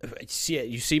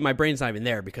 You see, my brain's not even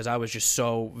there because I was just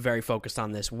so very focused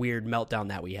on this weird meltdown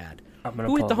that we had.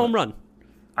 Who hit the home run?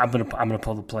 I'm gonna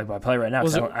pull the play-by-play right now.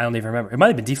 I don't even remember. It might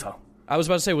have been Defoe. I was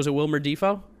about to say, was it Wilmer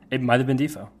Defoe? It might have been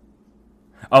Defoe.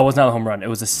 Oh, it was not a home run. It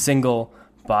was a single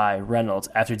by Reynolds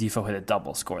after Defoe hit a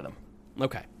double, score them.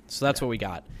 Okay, so that's what we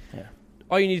got. Yeah.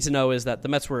 All you need to know is that the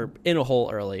Mets were in a hole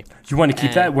early. You want to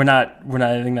keep that? We're not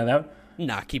editing that out?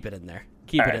 Nah, keep it in there.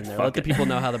 Keep it in there. Let the people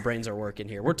know how the brains are working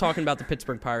here. We're talking about the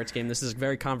Pittsburgh Pirates game. This is a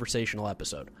very conversational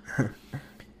episode.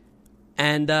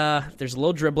 And there's a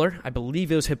little dribbler. I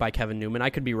believe it was hit by Kevin Newman.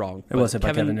 I could be wrong. It was hit by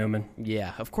Kevin Newman.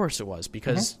 Yeah, of course it was,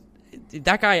 because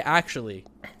that guy actually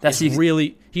he's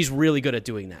really good at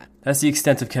doing that. That's the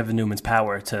extent of Kevin Newman's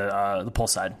power to the pull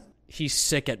side. He's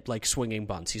sick at like swinging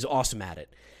bunts. He's awesome at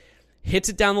it. Hits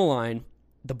it down the line.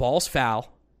 The ball's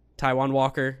foul. Taijuan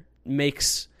Walker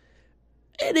makes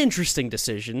an interesting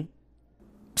decision.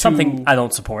 Something I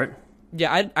don't support.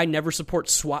 Yeah, I never support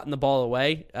swatting the ball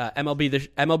away.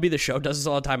 MLB The Show does this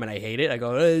all the time, and I hate it. I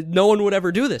go, no one would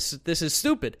ever do this. This is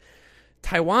stupid.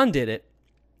 Taijuan did it,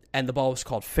 and the ball was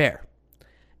called fair.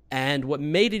 And what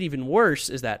made it even worse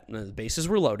is that the bases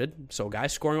were loaded, so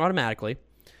guys scoring automatically.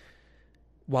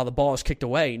 While the ball is kicked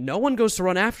away, no one goes to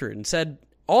run after it. Instead,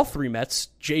 all three Mets,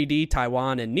 JD,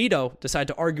 Taijuan, and Nido, decide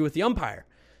to argue with the umpire.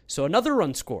 So another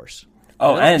run scores.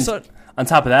 Oh, and on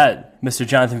top of that, Mr.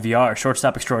 Jonathan VR,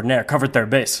 shortstop extraordinaire, covered third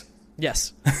base.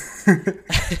 Yes.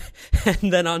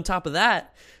 And then on top of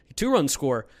that, 2-run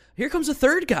score. Here comes a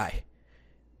third guy.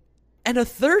 And a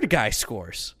third guy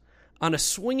scores on a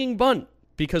swinging bunt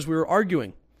because we were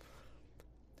arguing.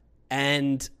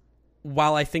 And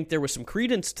while I think there was some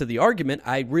credence to the argument,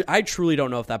 I truly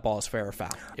don't know if that ball is fair or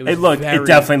foul. It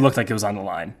definitely looked like it was on the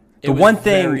line.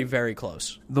 Very, very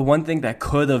close. The one thing that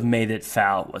could have made it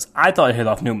foul was I thought it hit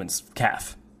off Newman's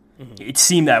calf. Mm-hmm. It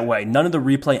seemed that way. None of the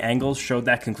replay angles showed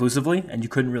that conclusively, and you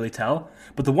couldn't really tell.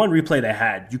 But the one replay they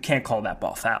had, you can't call that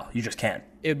ball foul. You just can't.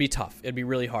 It would be tough. It would be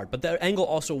really hard. But the angle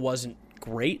also wasn't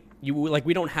great.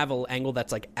 We don't have an angle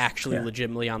that's like actually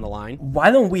legitimately on the line. Why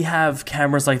don't we have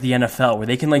cameras like the NFL where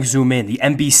they can like zoom in, the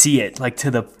NBC it like to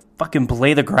the fucking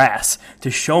blade of grass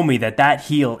to show me that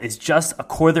heel is just a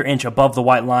quarter inch above the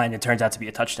white line and turns out to be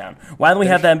a touchdown? Why don't we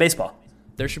have that in baseball?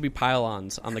 There should be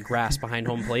pylons on the grass behind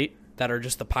home plate that are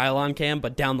just the pylon cam,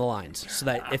 but down the lines, so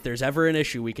that if there's ever an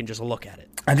issue, we can just look at it.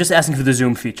 I'm just asking for the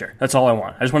zoom feature. That's all I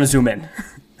want. I just want to zoom in.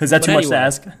 Is that too much to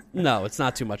ask? No, it's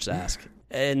not too much to ask.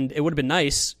 And it would have been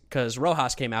nice because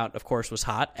Rojas came out, of course, was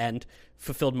hot and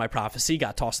fulfilled my prophecy,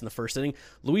 got tossed in the first inning.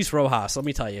 Luis Rojas, let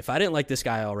me tell you, if I didn't like this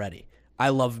guy already, I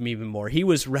love him even more. He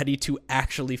was ready to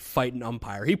actually fight an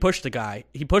umpire. He pushed the guy.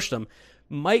 He pushed him.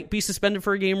 Might be suspended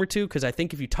for a game or two because I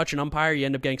think if you touch an umpire, you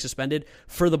end up getting suspended.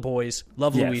 For the boys,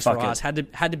 Luis Rojas had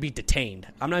to be detained.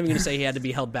 I'm not even going to say he had to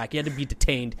be held back. He had to be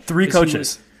detained. Three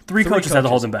coaches had to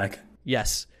hold him back.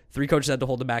 Yes, 3 coaches had to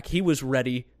hold him back. He was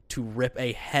ready to rip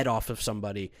a head off of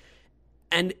somebody.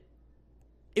 And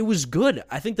it was good.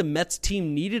 I think the Mets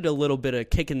team needed a little bit of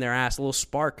kick in their ass, a little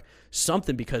spark,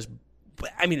 something, because,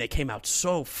 I mean, they came out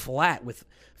so flat with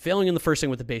failing in the first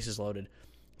inning with the bases loaded.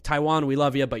 Taijuan, we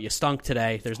love you, but you stunk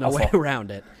today. There's no way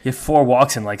around it. You have 4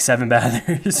 walks and like 7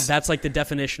 batters. That's like the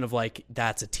definition of like,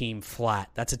 that's a team flat.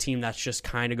 That's a team that's just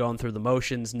kind of going through the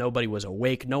motions. Nobody was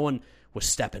awake. No one was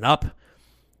stepping up.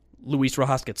 Luis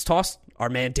Rojas gets tossed. Our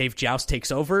man Dave Joust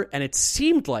takes over, and it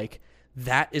seemed like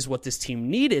that is what this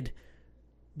team needed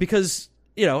because,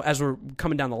 you know, as we're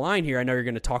coming down the line here, I know you're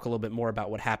going to talk a little bit more about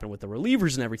what happened with the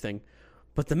relievers and everything,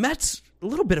 but the Mets, a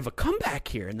little bit of a comeback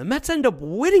here, and the Mets end up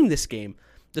winning this game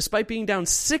despite being down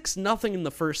 6-0 in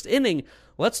the first inning.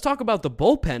 Let's talk about the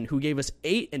bullpen, who gave us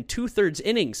 8 2/3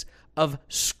 innings of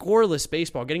scoreless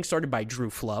baseball, getting started by Drew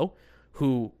Flo,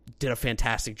 who did a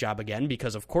fantastic job again,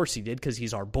 because of course he did, because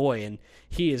he's our boy, and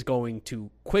he is going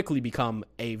to quickly become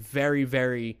a very,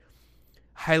 very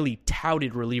highly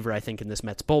touted reliever, I think, in this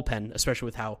Mets bullpen, especially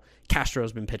with how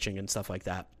Castro's been pitching and stuff like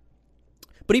that.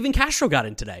 But even Castro got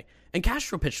in today, and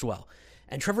Castro pitched well,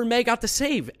 and Trevor May got the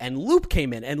save, and Loop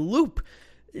came in, and Loop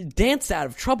danced out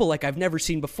of trouble like I've never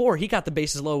seen before. He got the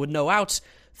bases low with no outs,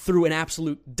 threw an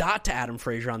absolute dot to Adam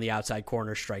Frazier on the outside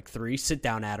corner, strike 3. Sit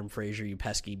down, Adam Frazier, you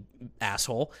pesky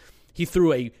asshole. He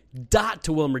threw a dot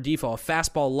to Wilmer Defoe, a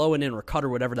fastball low and in, or cutter,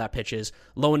 whatever that pitch is,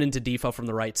 low and into Defoe from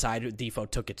the right side. Defoe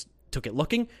took it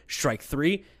looking, strike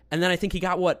 3. And then I think he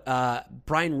got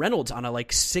Brian Reynolds on a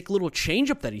like sick little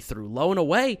changeup that he threw low and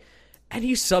away, and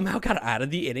he somehow got out of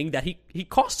the inning that he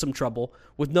caused some trouble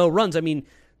with no runs. I mean,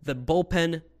 the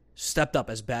bullpen stepped up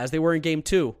as bad as they were in Game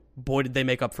 2. Boy, did they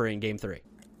make up for it in Game 3.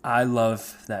 I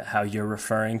love that how you're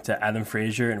referring to Adam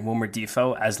Frazier and Wilmer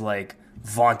Defoe as like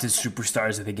vaunted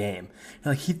superstars of the game.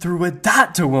 You're like, he threw a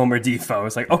dot to Wilmer Defoe.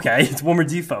 It's like, okay, it's Wilmer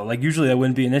Defoe. Like, usually that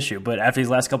wouldn't be an issue, but after these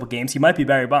last couple games, he might be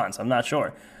Barry Bonds. I'm not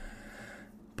sure.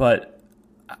 But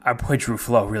our boy Drew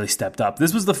Flo really stepped up.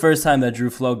 This was the first time that Drew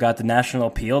Flo got the national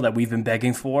appeal that we've been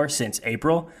begging for since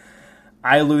April.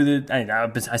 I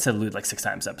said allude like 6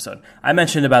 times this episode. I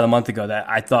mentioned about a month ago that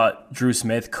I thought Drew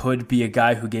Smith could be a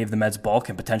guy who gave the Mets bulk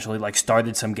and potentially like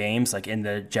started some games like in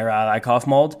the Gerard Eickhoff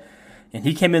mold. And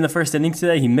he came in the first inning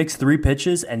today. He mixed 3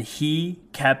 pitches and he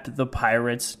kept the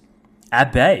Pirates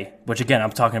at bay. Which again,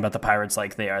 I'm talking about the Pirates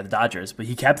like they are the Dodgers, but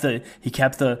he kept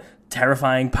the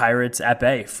terrifying Pirates at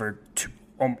bay for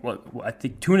I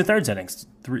think 2 1/3 innings.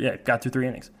 Got through 3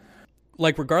 innings.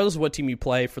 Like, regardless of what team you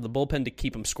play, for the bullpen to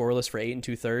keep them scoreless for 8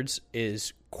 2/3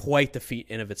 is quite the feat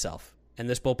in of itself. And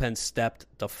this bullpen stepped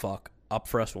the fuck up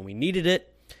for us when we needed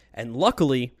it. And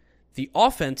luckily, the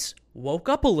offense woke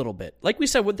up a little bit. Like we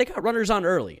said, they got runners on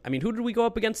early. I mean, who did we go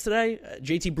up against today?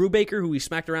 JT Brubaker, who we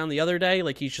smacked around the other day.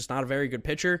 Like, he's just not a very good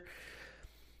pitcher.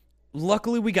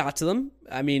 Luckily, we got to them.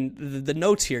 I mean, the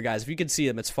notes here, guys, if you can see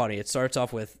them, it's funny. It starts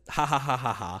off with, ha, ha, ha,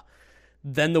 ha, ha.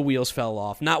 Then the wheels fell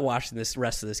off. Not watching this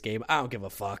rest of this game. I don't give a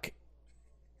fuck.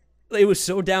 It was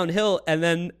so downhill, and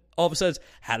then all of a sudden,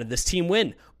 how did this team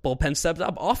win? Bullpen stepped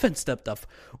up. Offense stepped up.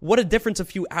 What a difference a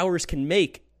few hours can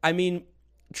make. I mean,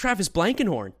 Travis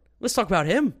Blankenhorn. Let's talk about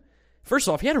him. First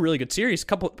off, he had a really good series.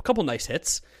 Couple nice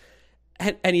hits.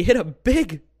 And he hit a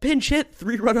big pinch hit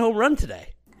 3-run home run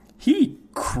today. He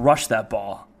crushed that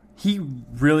ball. He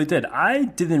really did. I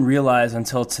didn't realize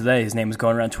until today, his name was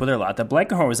going around Twitter a lot, that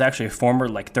Blankenhorn was actually a former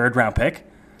 3rd-round pick.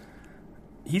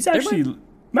 He's actually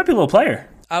might be a little player.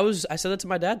 I said that to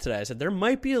my dad today. I said, there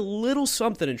might be a little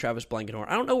something in Travis Blankenhorn.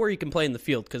 I don't know where he can play in the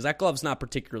field because that glove's not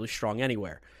particularly strong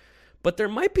anywhere. But there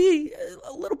might be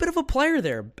a little bit of a player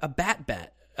there, a bat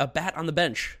on the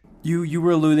bench. You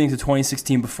were alluding to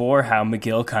 2016 before, how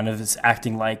McGill kind of is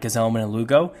acting like Gazelman and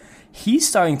Lugo. He's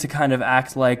starting to kind of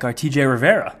act like our TJ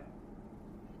Rivera.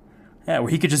 Yeah,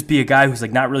 where he could just be a guy who's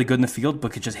not really good in the field,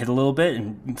 but could just hit a little bit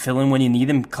and fill in when you need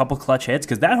him, couple clutch hits,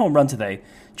 because that home run today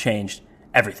changed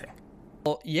everything.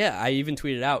 Well, yeah, I even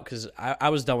tweeted out because I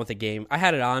was done with the game. I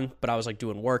had it on, but I was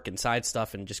doing work and side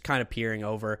stuff and just kind of peering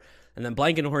over. And then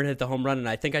Blankenhorn hit the home run, and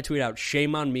I think I tweeted out,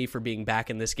 shame on me for being back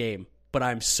in this game, but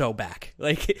I'm so back.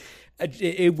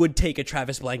 It would take a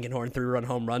Travis Blankenhorn 3-run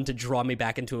home run to draw me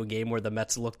back into a game where the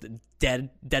Mets looked dead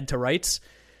to rights.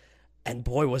 And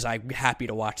boy, was I happy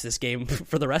to watch this game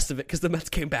for the rest of it because the Mets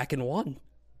came back and won.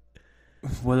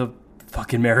 What a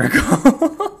fucking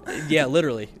miracle. Yeah,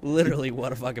 literally,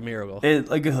 what a fucking miracle.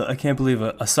 I can't believe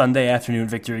a Sunday afternoon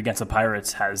victory against the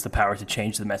Pirates has the power to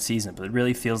change the Mets season, but it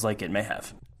really feels like it may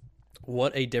have.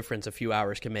 What a difference a few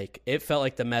hours can make. It felt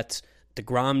like the Mets,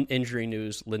 DeGrom injury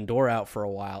news, Lindor out for a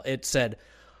while. It said,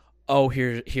 oh,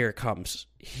 here it comes.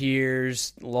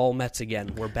 Here's Lowell Mets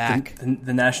again. We're back.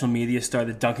 The national media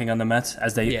started dunking on the Mets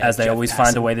as they always Passan.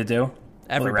 Find a way to do.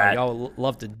 Everybody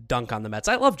love to dunk on the Mets.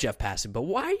 I love Jeff Passan, but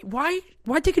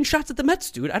why taking shots at the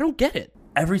Mets, dude? I don't get it.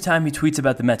 Every time he tweets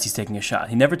about the Mets, he's taking a shot.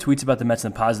 He never tweets about the Mets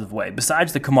in a positive way.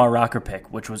 Besides the Kumar Rocker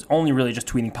pick, which was only really just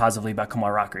tweeting positively about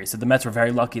Kumar Rocker. He said the Mets were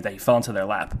very lucky that he fell into their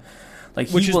lap.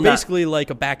 Which is basically like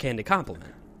a backhanded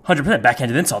compliment. 100%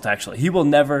 backhanded insult, actually. He will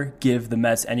never give the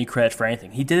Mets any credit for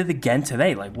anything. He did it again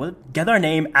today. Get our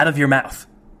name out of your mouth.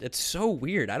 It's so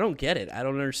weird. I don't get it. I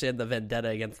don't understand the vendetta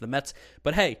against the Mets.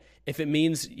 But hey, if it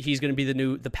means he's going to be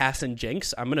the Passan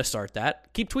jinx, I'm going to start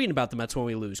that. Keep tweeting about the Mets when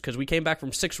we lose, because we came back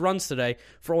from 6 runs today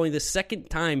for only the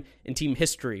second time in team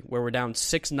history where we're down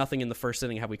 6-0 in the first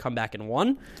inning. Have we come back and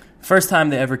won? First time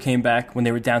they ever came back when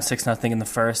they were down 6-0 in the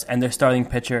first, and their starting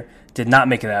pitcher did not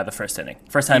make it out of the first inning.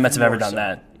 First time Mets have ever done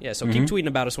that. Yeah, so keep tweeting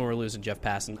about us when we're losing, Jeff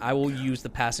Passan. I will use the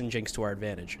Passan jinx to our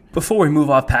advantage. Before we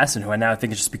move off Passan, who I now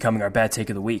think is just becoming our bad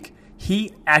take of the week,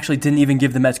 he actually didn't even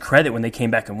give the Mets credit when they came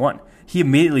back and won. He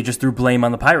immediately just threw blame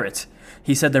on the Pirates.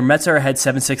 He said their Mets are ahead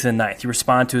 7-6 in the ninth. He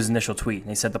responded to his initial tweet, and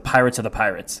he said the Pirates are the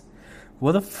Pirates.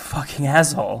 What a fucking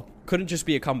asshole. Couldn't just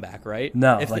be a comeback, right?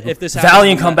 No. If this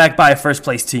valiant comeback by a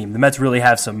first-place team. The Mets really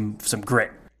have some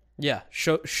grit. Yeah,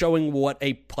 showing what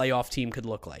a playoff team could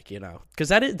look like, Because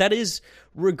that is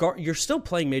you're still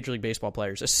playing Major League Baseball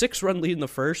players. A 6-run lead in the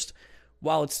first,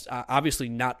 while it's obviously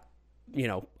not,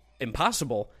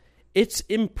 impossible, it's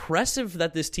impressive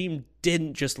that this team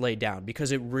didn't just lay down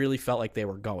because it really felt like they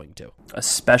were going to.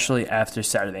 Especially after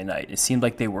Saturday night. It seemed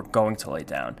like they were going to lay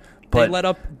down. But they let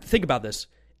up, think about this,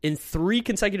 in 3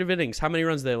 consecutive innings, how many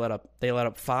runs did they let up? They let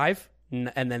up 5,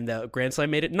 and then the Grand Slam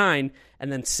made it 9,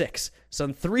 and then 6. So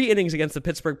in 3 innings against the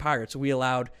Pittsburgh Pirates, we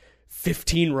allowed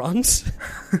 15 runs.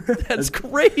 That's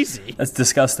crazy. That's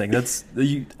disgusting. I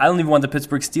don't even want the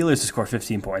Pittsburgh Steelers to score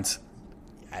 15 points.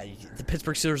 The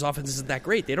Pittsburgh Steelers offense isn't that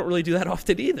great. They don't really do that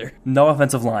often either. No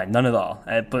offensive line, none at all.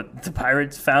 But the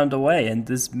Pirates found a way, and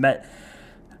this Met,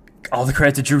 all the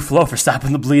credit to Drew Flo for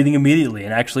stopping the bleeding immediately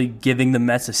and actually giving the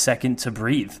Mets a second to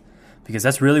breathe, because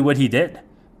that's really what he did.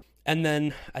 And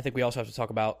then I think we also have to talk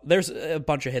about, there's a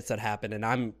bunch of hits that happen, and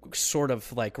I'm sort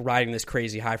of riding this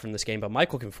crazy high from this game, but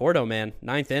Michael Conforto, man,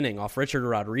 9th inning off Richard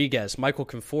Rodriguez. Michael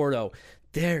Conforto,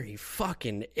 there he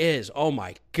fucking is. Oh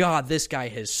my God, this guy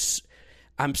has...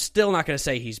 I'm still not going to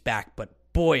say he's back, but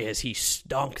boy, has he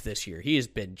stunk this year. He has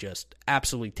been just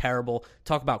absolutely terrible.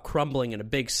 Talk about crumbling in a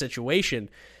big situation.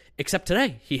 except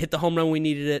today. He hit the home run. We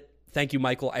needed it. Thank you,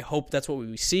 Michael. I hope that's what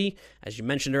we see. As you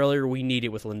mentioned earlier, we need it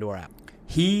with Lindor out.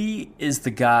 He is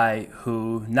the guy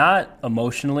who, not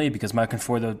emotionally, because Mike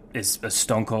Conforto is a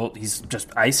stone cold, he's just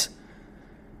ice.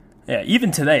 Yeah,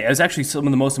 even today, it was actually some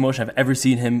of the most emotion I've ever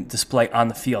seen him display on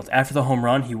the field. After the home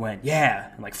run, he went,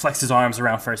 yeah, and like flexed his arms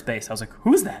around first base. I was like,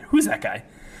 who's that? Who's that guy?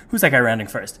 Who's that guy rounding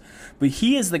first? But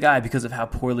he is the guy, because of how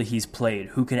poorly he's played,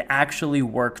 who can actually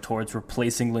work towards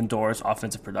replacing Lindor's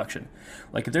offensive production.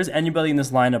 Like, if there's anybody in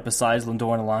this lineup besides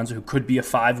Lindor and Alonso who could be a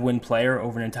 5-win player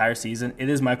over an entire season, it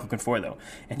is Michael Conforto.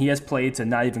 And he has played to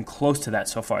not even close to that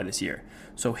so far this year.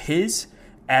 So his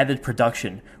added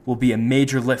production will be a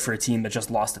major lift for a team that just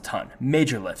lost a ton.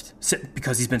 Major lift.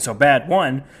 Because he's been so bad,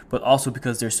 one, but also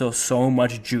because there's still so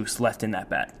much juice left in that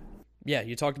bat. Yeah,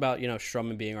 you talked about,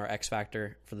 Stroman being our X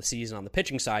factor for the season on the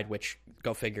pitching side, which,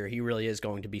 go figure, he really is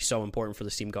going to be so important for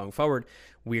this team going forward.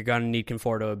 We're going to need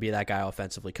Conforto to be that guy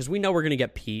offensively, because we know we're going to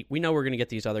get Pete. We know we're going to get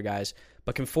these other guys,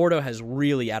 but Conforto has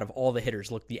really, out of all the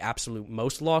hitters, looked the absolute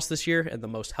most lost this year and the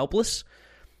most helpless.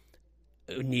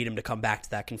 We need him to come back to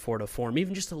that Conforto form,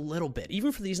 even just a little bit.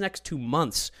 Even for these next 2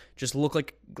 months, just look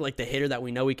like the hitter that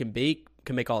we know he can be,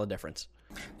 can make all the difference.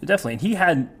 Definitely, and he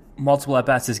had multiple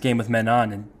at-bats this game with men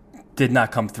on, and did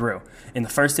not come through. In the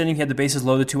first inning, he had the bases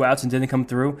loaded, 2 outs, and didn't come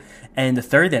through. And in the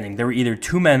third inning, there were either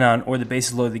 2 men on or the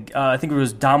bases loaded. I think it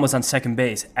was Dom was on second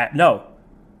base.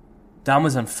 Dom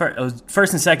was on first. It was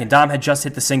first and second. Dom had just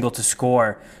hit the single to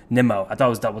score Nimmo. I thought it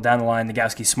was double down the line.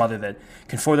 Nagowski smothered it.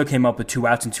 Conforto came up with 2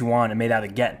 outs and 2 on and made out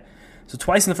again. So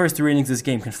twice in the first 3 innings of this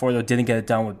game, Conforto didn't get it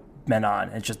done with men on.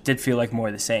 It just did feel like more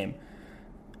of the same.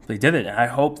 But he did it. And I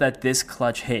hope that this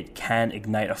clutch hit can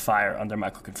ignite a fire under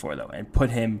Michael Conforto and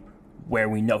put him where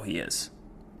we know he is.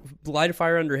 Light a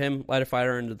fire under him, light a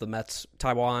fire under the Mets.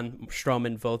 Taijuan,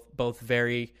 Stroman, both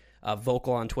very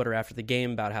vocal on Twitter after the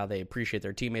game about how they appreciate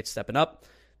their teammates stepping up.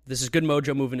 This is good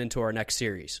mojo moving into our next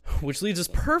series, which leads us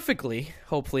perfectly,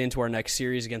 hopefully, into our next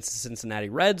series against the Cincinnati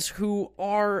Reds, who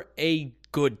are a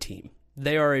good team.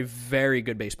 They are a very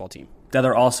good baseball team. That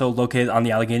are also located on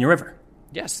the Allegheny River.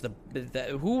 Yes,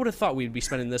 who would have thought we'd be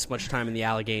spending this much time in the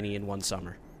Allegheny in one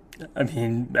summer? I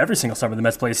mean, every single summer the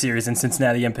Mets play a series in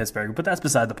Cincinnati and Pittsburgh, but that's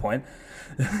beside the point.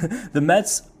 The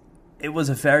Mets, it was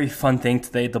a very fun thing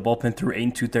today. The bullpen threw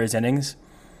 8 2/3 innings.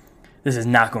 This is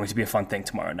not going to be a fun thing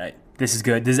tomorrow night. This is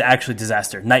good. This is actually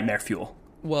disaster. Nightmare fuel.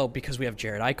 Well, because we have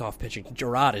Jared Eichhoff pitching.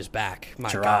 Gerard is back. My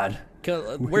Gerard.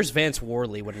 God. Where's Vance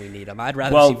Worley when we need him? I'd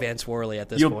rather see Vance Worley at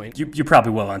this point. You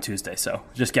probably will on Tuesday, so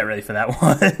just get ready for that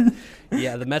one.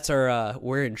 Yeah, the Mets are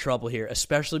we're in trouble here,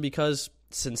 especially because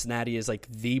Cincinnati is like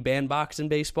the bandbox in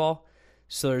baseball.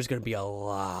 So there's going to be a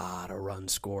lot of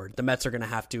runs scored. The Mets are going to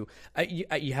have to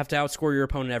you have to outscore your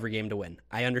opponent every game to win.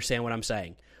 I understand what I'm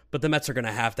saying. But the Mets are going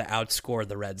to have to outscore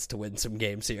the Reds to win some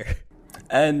games here.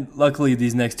 And luckily,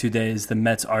 these next 2 days, the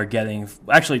Mets are getting...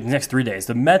 Actually, the next 3 days,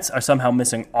 the Mets are somehow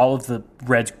missing all of the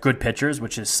Reds' good pitchers,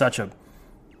 which is such a...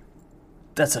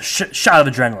 That's a shot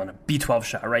of adrenaline, a B12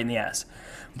 shot right in the ass.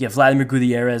 We get Vladimir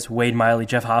Gutierrez, Wade Miley,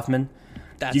 Jeff Hoffman.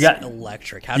 That's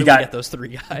electric. How do we get those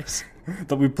 3 guys?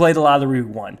 But we played the lottery,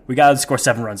 we won. We got to score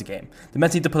 7 runs a game. The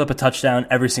Mets need to put up a touchdown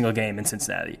every single game in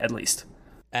Cincinnati, at least.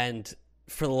 And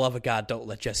for the love of God, don't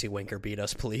let Jesse Winker beat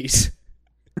us, please.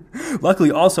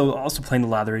 Luckily, also playing the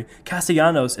lottery,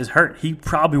 Castellanos is hurt. He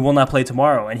probably will not play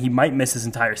tomorrow, and he might miss his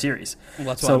entire series. Well,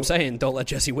 that's what I'm saying. Don't let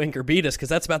Jesse Winker beat us, because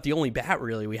that's about the only bat,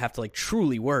 really, we have to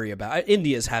truly worry about.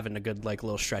 India's having a good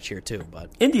little stretch here, too.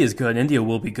 But India's good. India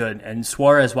will be good. And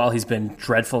Suarez, while he's been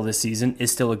dreadful this season, is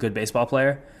still a good baseball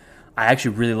player. I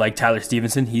actually really like Tyler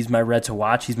Stevenson. He's my Red to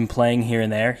watch. He's been playing here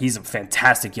and there. He's a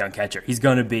fantastic young catcher. He's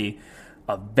going to be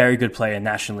a very good player in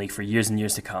National League for years and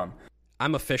years to come.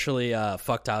 I'm officially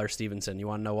fuck Tyler Stevenson. You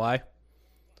want to know why?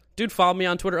 Dude followed me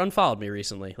on Twitter, unfollowed me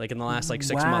recently, in the last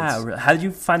 6 months. Wow, how did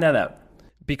you find that out?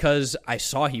 Because I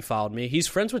saw he followed me. He's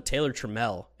friends with Taylor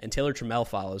Trammell, and Taylor Trammell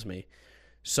follows me.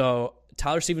 So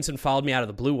Tyler Stevenson followed me out of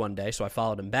the blue one day, so I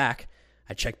followed him back.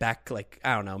 I checked back,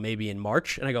 I don't know, maybe in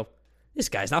March, and I go, this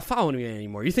guy's not following me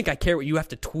anymore. You think I care what you have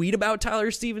to tweet about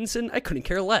Tyler Stevenson? I couldn't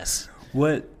care less.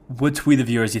 What tweet of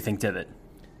yours do you think did it?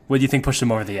 What do you think pushed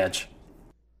him over the edge?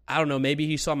 I don't know, maybe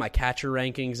he saw my catcher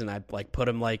rankings and I put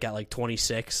him at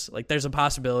 26. There's a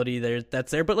possibility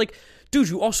that's there, but dude,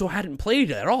 you also hadn't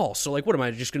played at all. So what am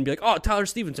I just going to be oh, Tyler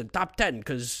Stevenson top 10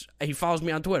 cuz he follows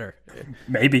me on Twitter?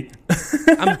 Maybe.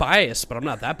 I'm biased, but I'm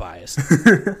not that biased.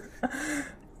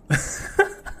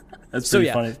 That's So pretty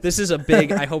yeah, funny. this is a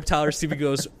big. I hope Tyler Stevie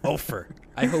goes 0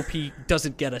 I hope he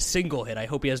doesn't get a single hit. I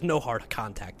hope he has no hard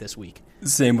contact this week.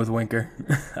 Same with Winker.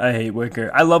 I hate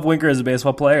Winker. I love Winker as a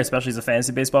baseball player, especially as a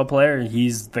fantasy baseball player.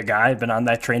 He's the guy. I've been on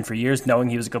that train for years, knowing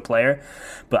he was a good player.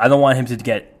 But I don't want him to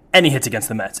get any hits against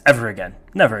the Mets ever again.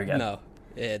 Never again. No.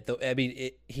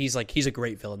 He's a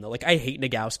great villain though. Like, I hate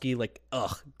Nagowski. Like,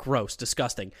 ugh, gross,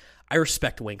 disgusting. I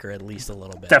respect Winker at least a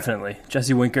little bit. Definitely.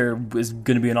 Jesse Winker is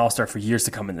going to be an all-star for years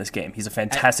to come in this game. He's a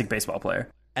fantastic baseball player.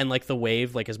 And like the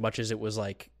wave, like as much as it was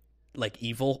like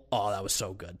evil, oh, that was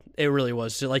so good. It really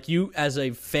was. So, like, you as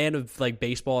a fan of like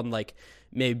baseball and like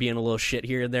maybe being a little shit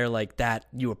here and there, like that,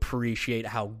 you appreciate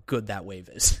how good that wave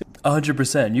is.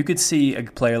 100%. You could see a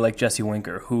player like Jesse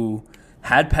Winker who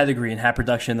had pedigree and had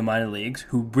production in the minor leagues,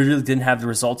 who really didn't have the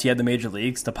results he had in the major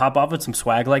leagues, to pop off with some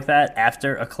swag like that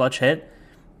after a clutch hit.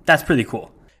 That's pretty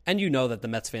cool. And you know that the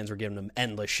Mets fans were giving him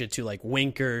endless shit too, like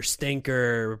Winker,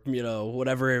 Stinker,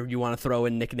 whatever you want to throw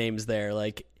in nicknames there.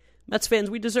 Like, Mets fans,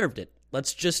 we deserved it.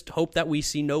 Let's just hope that we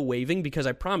see no waving, because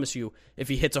I promise you, if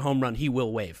he hits a home run, he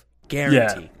will wave.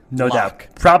 Guarantee. Yeah, no doubt.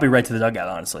 Probably right to the dugout,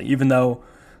 honestly, even though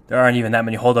there aren't even that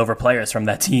many holdover players from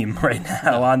that team right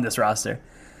now on this roster.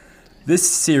 This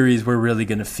series, we're really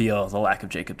going to feel the lack of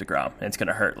Jacob deGrom, and it's going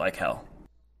to hurt like hell.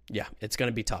 Yeah, it's going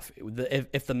to be tough.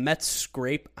 If the Mets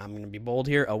scrape, I'm going to be bold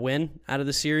here, a win out of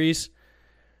the series,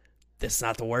 that's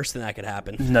not the worst thing that could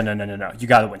happen. No. You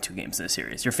got to win 2 games in this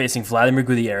series. You're facing Vladimir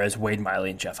Gutierrez, Wade Miley,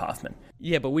 and Jeff Hoffman.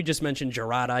 Yeah, but we just mentioned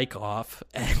Gerard Eichhoff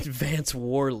and Vance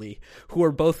Worley, who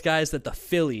are both guys that the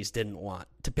Phillies didn't want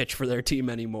to pitch for their team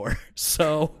anymore.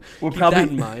 So keep that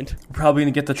in mind. We're probably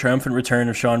going to get the triumphant return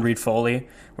of Sean Reed-Foley.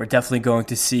 We're definitely going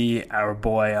to see our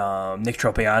boy Nick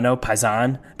Tropiano,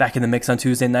 Paisan, back in the mix on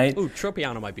Tuesday night. Ooh,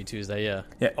 Tropiano might be Tuesday, yeah.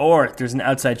 Yeah, or there's an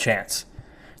outside chance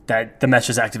that the Mets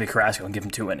just activate Carrasco and give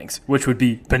him 2 innings, which would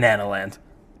be banana land.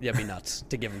 Yeah, it'd be nuts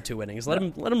to give him 2 innings. Let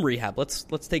him rehab. Let's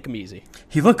take him easy.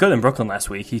 He looked good in Brooklyn last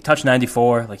week. He touched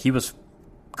 94. Like, he was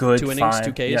good. 2 innings, fine.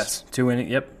 2 Ks? Yes, 2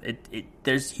 innings.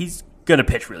 Yep. He's going to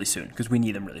pitch really soon because we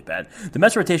need him really bad. The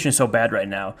Mets rotation is so bad right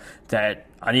now that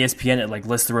on ESPN it like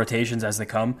lists the rotations as they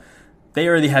come. They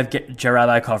already have Gerard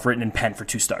Eichhoff written in pen for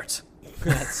 2 starts.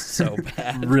 That's so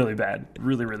bad. Really bad.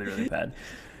 Really, really, really bad.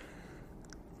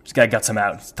 Just got to gut some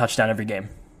out. Touchdown every game.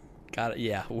 Got it.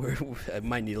 Yeah, I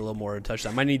might need a little more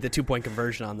touchdown. Might need the 2-point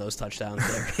conversion on those touchdowns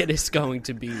there. It is going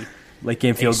to be late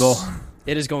game field goal.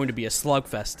 It is going to be a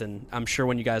slugfest, and I'm sure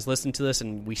when you guys listen to this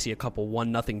and we see a couple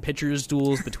 1-0 pitchers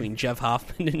duels between Jeff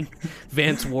Hoffman and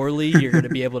Vance Worley, you're going to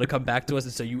be able to come back to us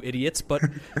and say, you idiots, but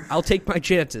I'll take my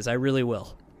chances. I really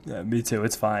will. Yeah, me too.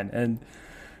 It's fine. And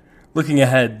looking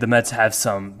ahead, the Mets have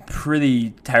some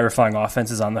pretty terrifying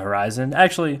offenses on the horizon.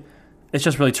 Actually, it's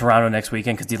just really Toronto next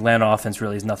weekend because the Atlanta offense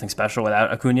really is nothing special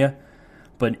without Acuna.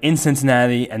 But in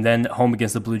Cincinnati and then home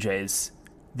against the Blue Jays,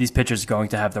 these pitchers are going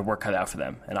to have their work cut out for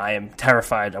them. And I am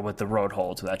terrified of what the road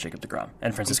holds without Jacob deGrom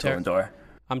and Francisco Lindor.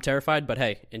 I'm terrified, but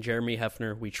hey, in Jeremy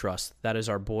Hefner, we trust. That is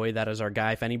our boy. That is our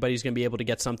guy. If anybody's going to be able to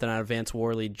get something out of Vance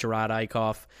Worley, Gerard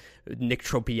Eichhoff, Nick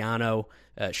Tropiano,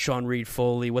 Sean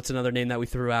Reed-Foley, what's another name that we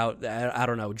threw out? I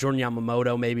don't know. Jordan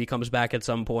Yamamoto maybe comes back at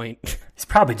some point. He's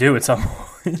probably due at some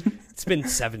point. It's been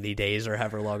 70 days or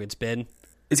however long it's been.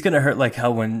 It's going to hurt like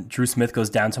hell when Drew Smith goes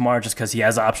down tomorrow just because he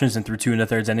has options and threw 2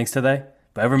 1/3 innings today.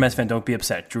 But every Mets fan, don't be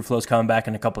upset. Drew Flo's coming back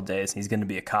in a couple days, and he's going to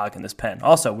be a cog in this pen.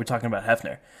 Also, we're talking about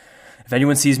Hefner. If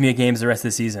anyone sees me at games the rest of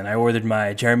the season, I ordered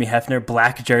my Jeremy Hefner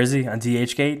black jersey on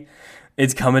DHgate.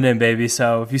 It's coming in, baby.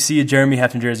 So if you see a Jeremy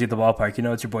Hefner jersey at the ballpark, you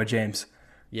know it's your boy James.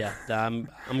 Yeah, I'm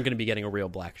going to be getting a real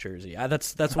black jersey.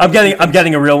 That's what I'm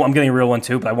getting a real one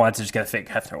too, but I wanted to just get a fake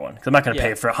Hefner one because I'm not going to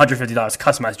pay for $150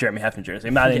 customized Jeremy Hefner jersey.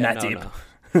 I'm not in that deep.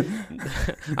 No.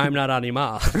 I'm not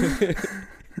Anima.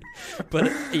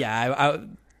 But yeah,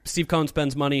 Steve Cohen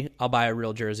spends money. I'll buy a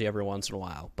real jersey every once in a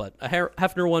while. But a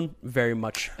Hefner one, very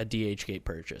much a DHgate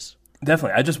purchase.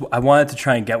 Definitely. I wanted to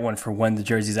try and get one for when the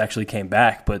jerseys actually came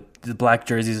back, but the black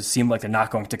jerseys seem like they're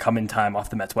not going to come in time off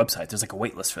the Mets website. There's like a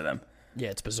wait list for them. Yeah,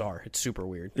 it's bizarre. It's super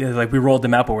weird. Yeah, like we rolled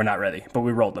them out, but we're not ready. But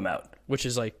we rolled them out. Which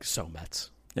is like so Mets.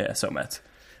 Yeah, so Mets.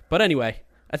 But anyway,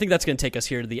 I think that's going to take us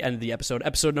here to the end of the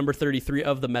episode number 33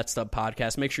 of the Mets Up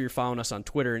Podcast. Make sure you're following us on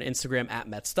Twitter and Instagram at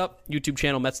Mets Up, YouTube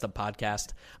channel Mets Up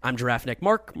Podcast. I'm Giraffe Neck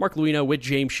Mark Luino with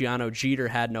James Shiano. Jeter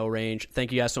had no range.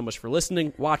 Thank you guys so much for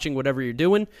listening, watching, whatever you're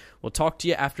doing. We'll talk to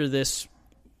you after this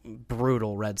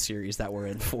brutal Red Series that we're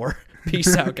in for.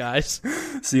 Peace out, guys.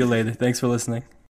 See you later. Thanks for listening.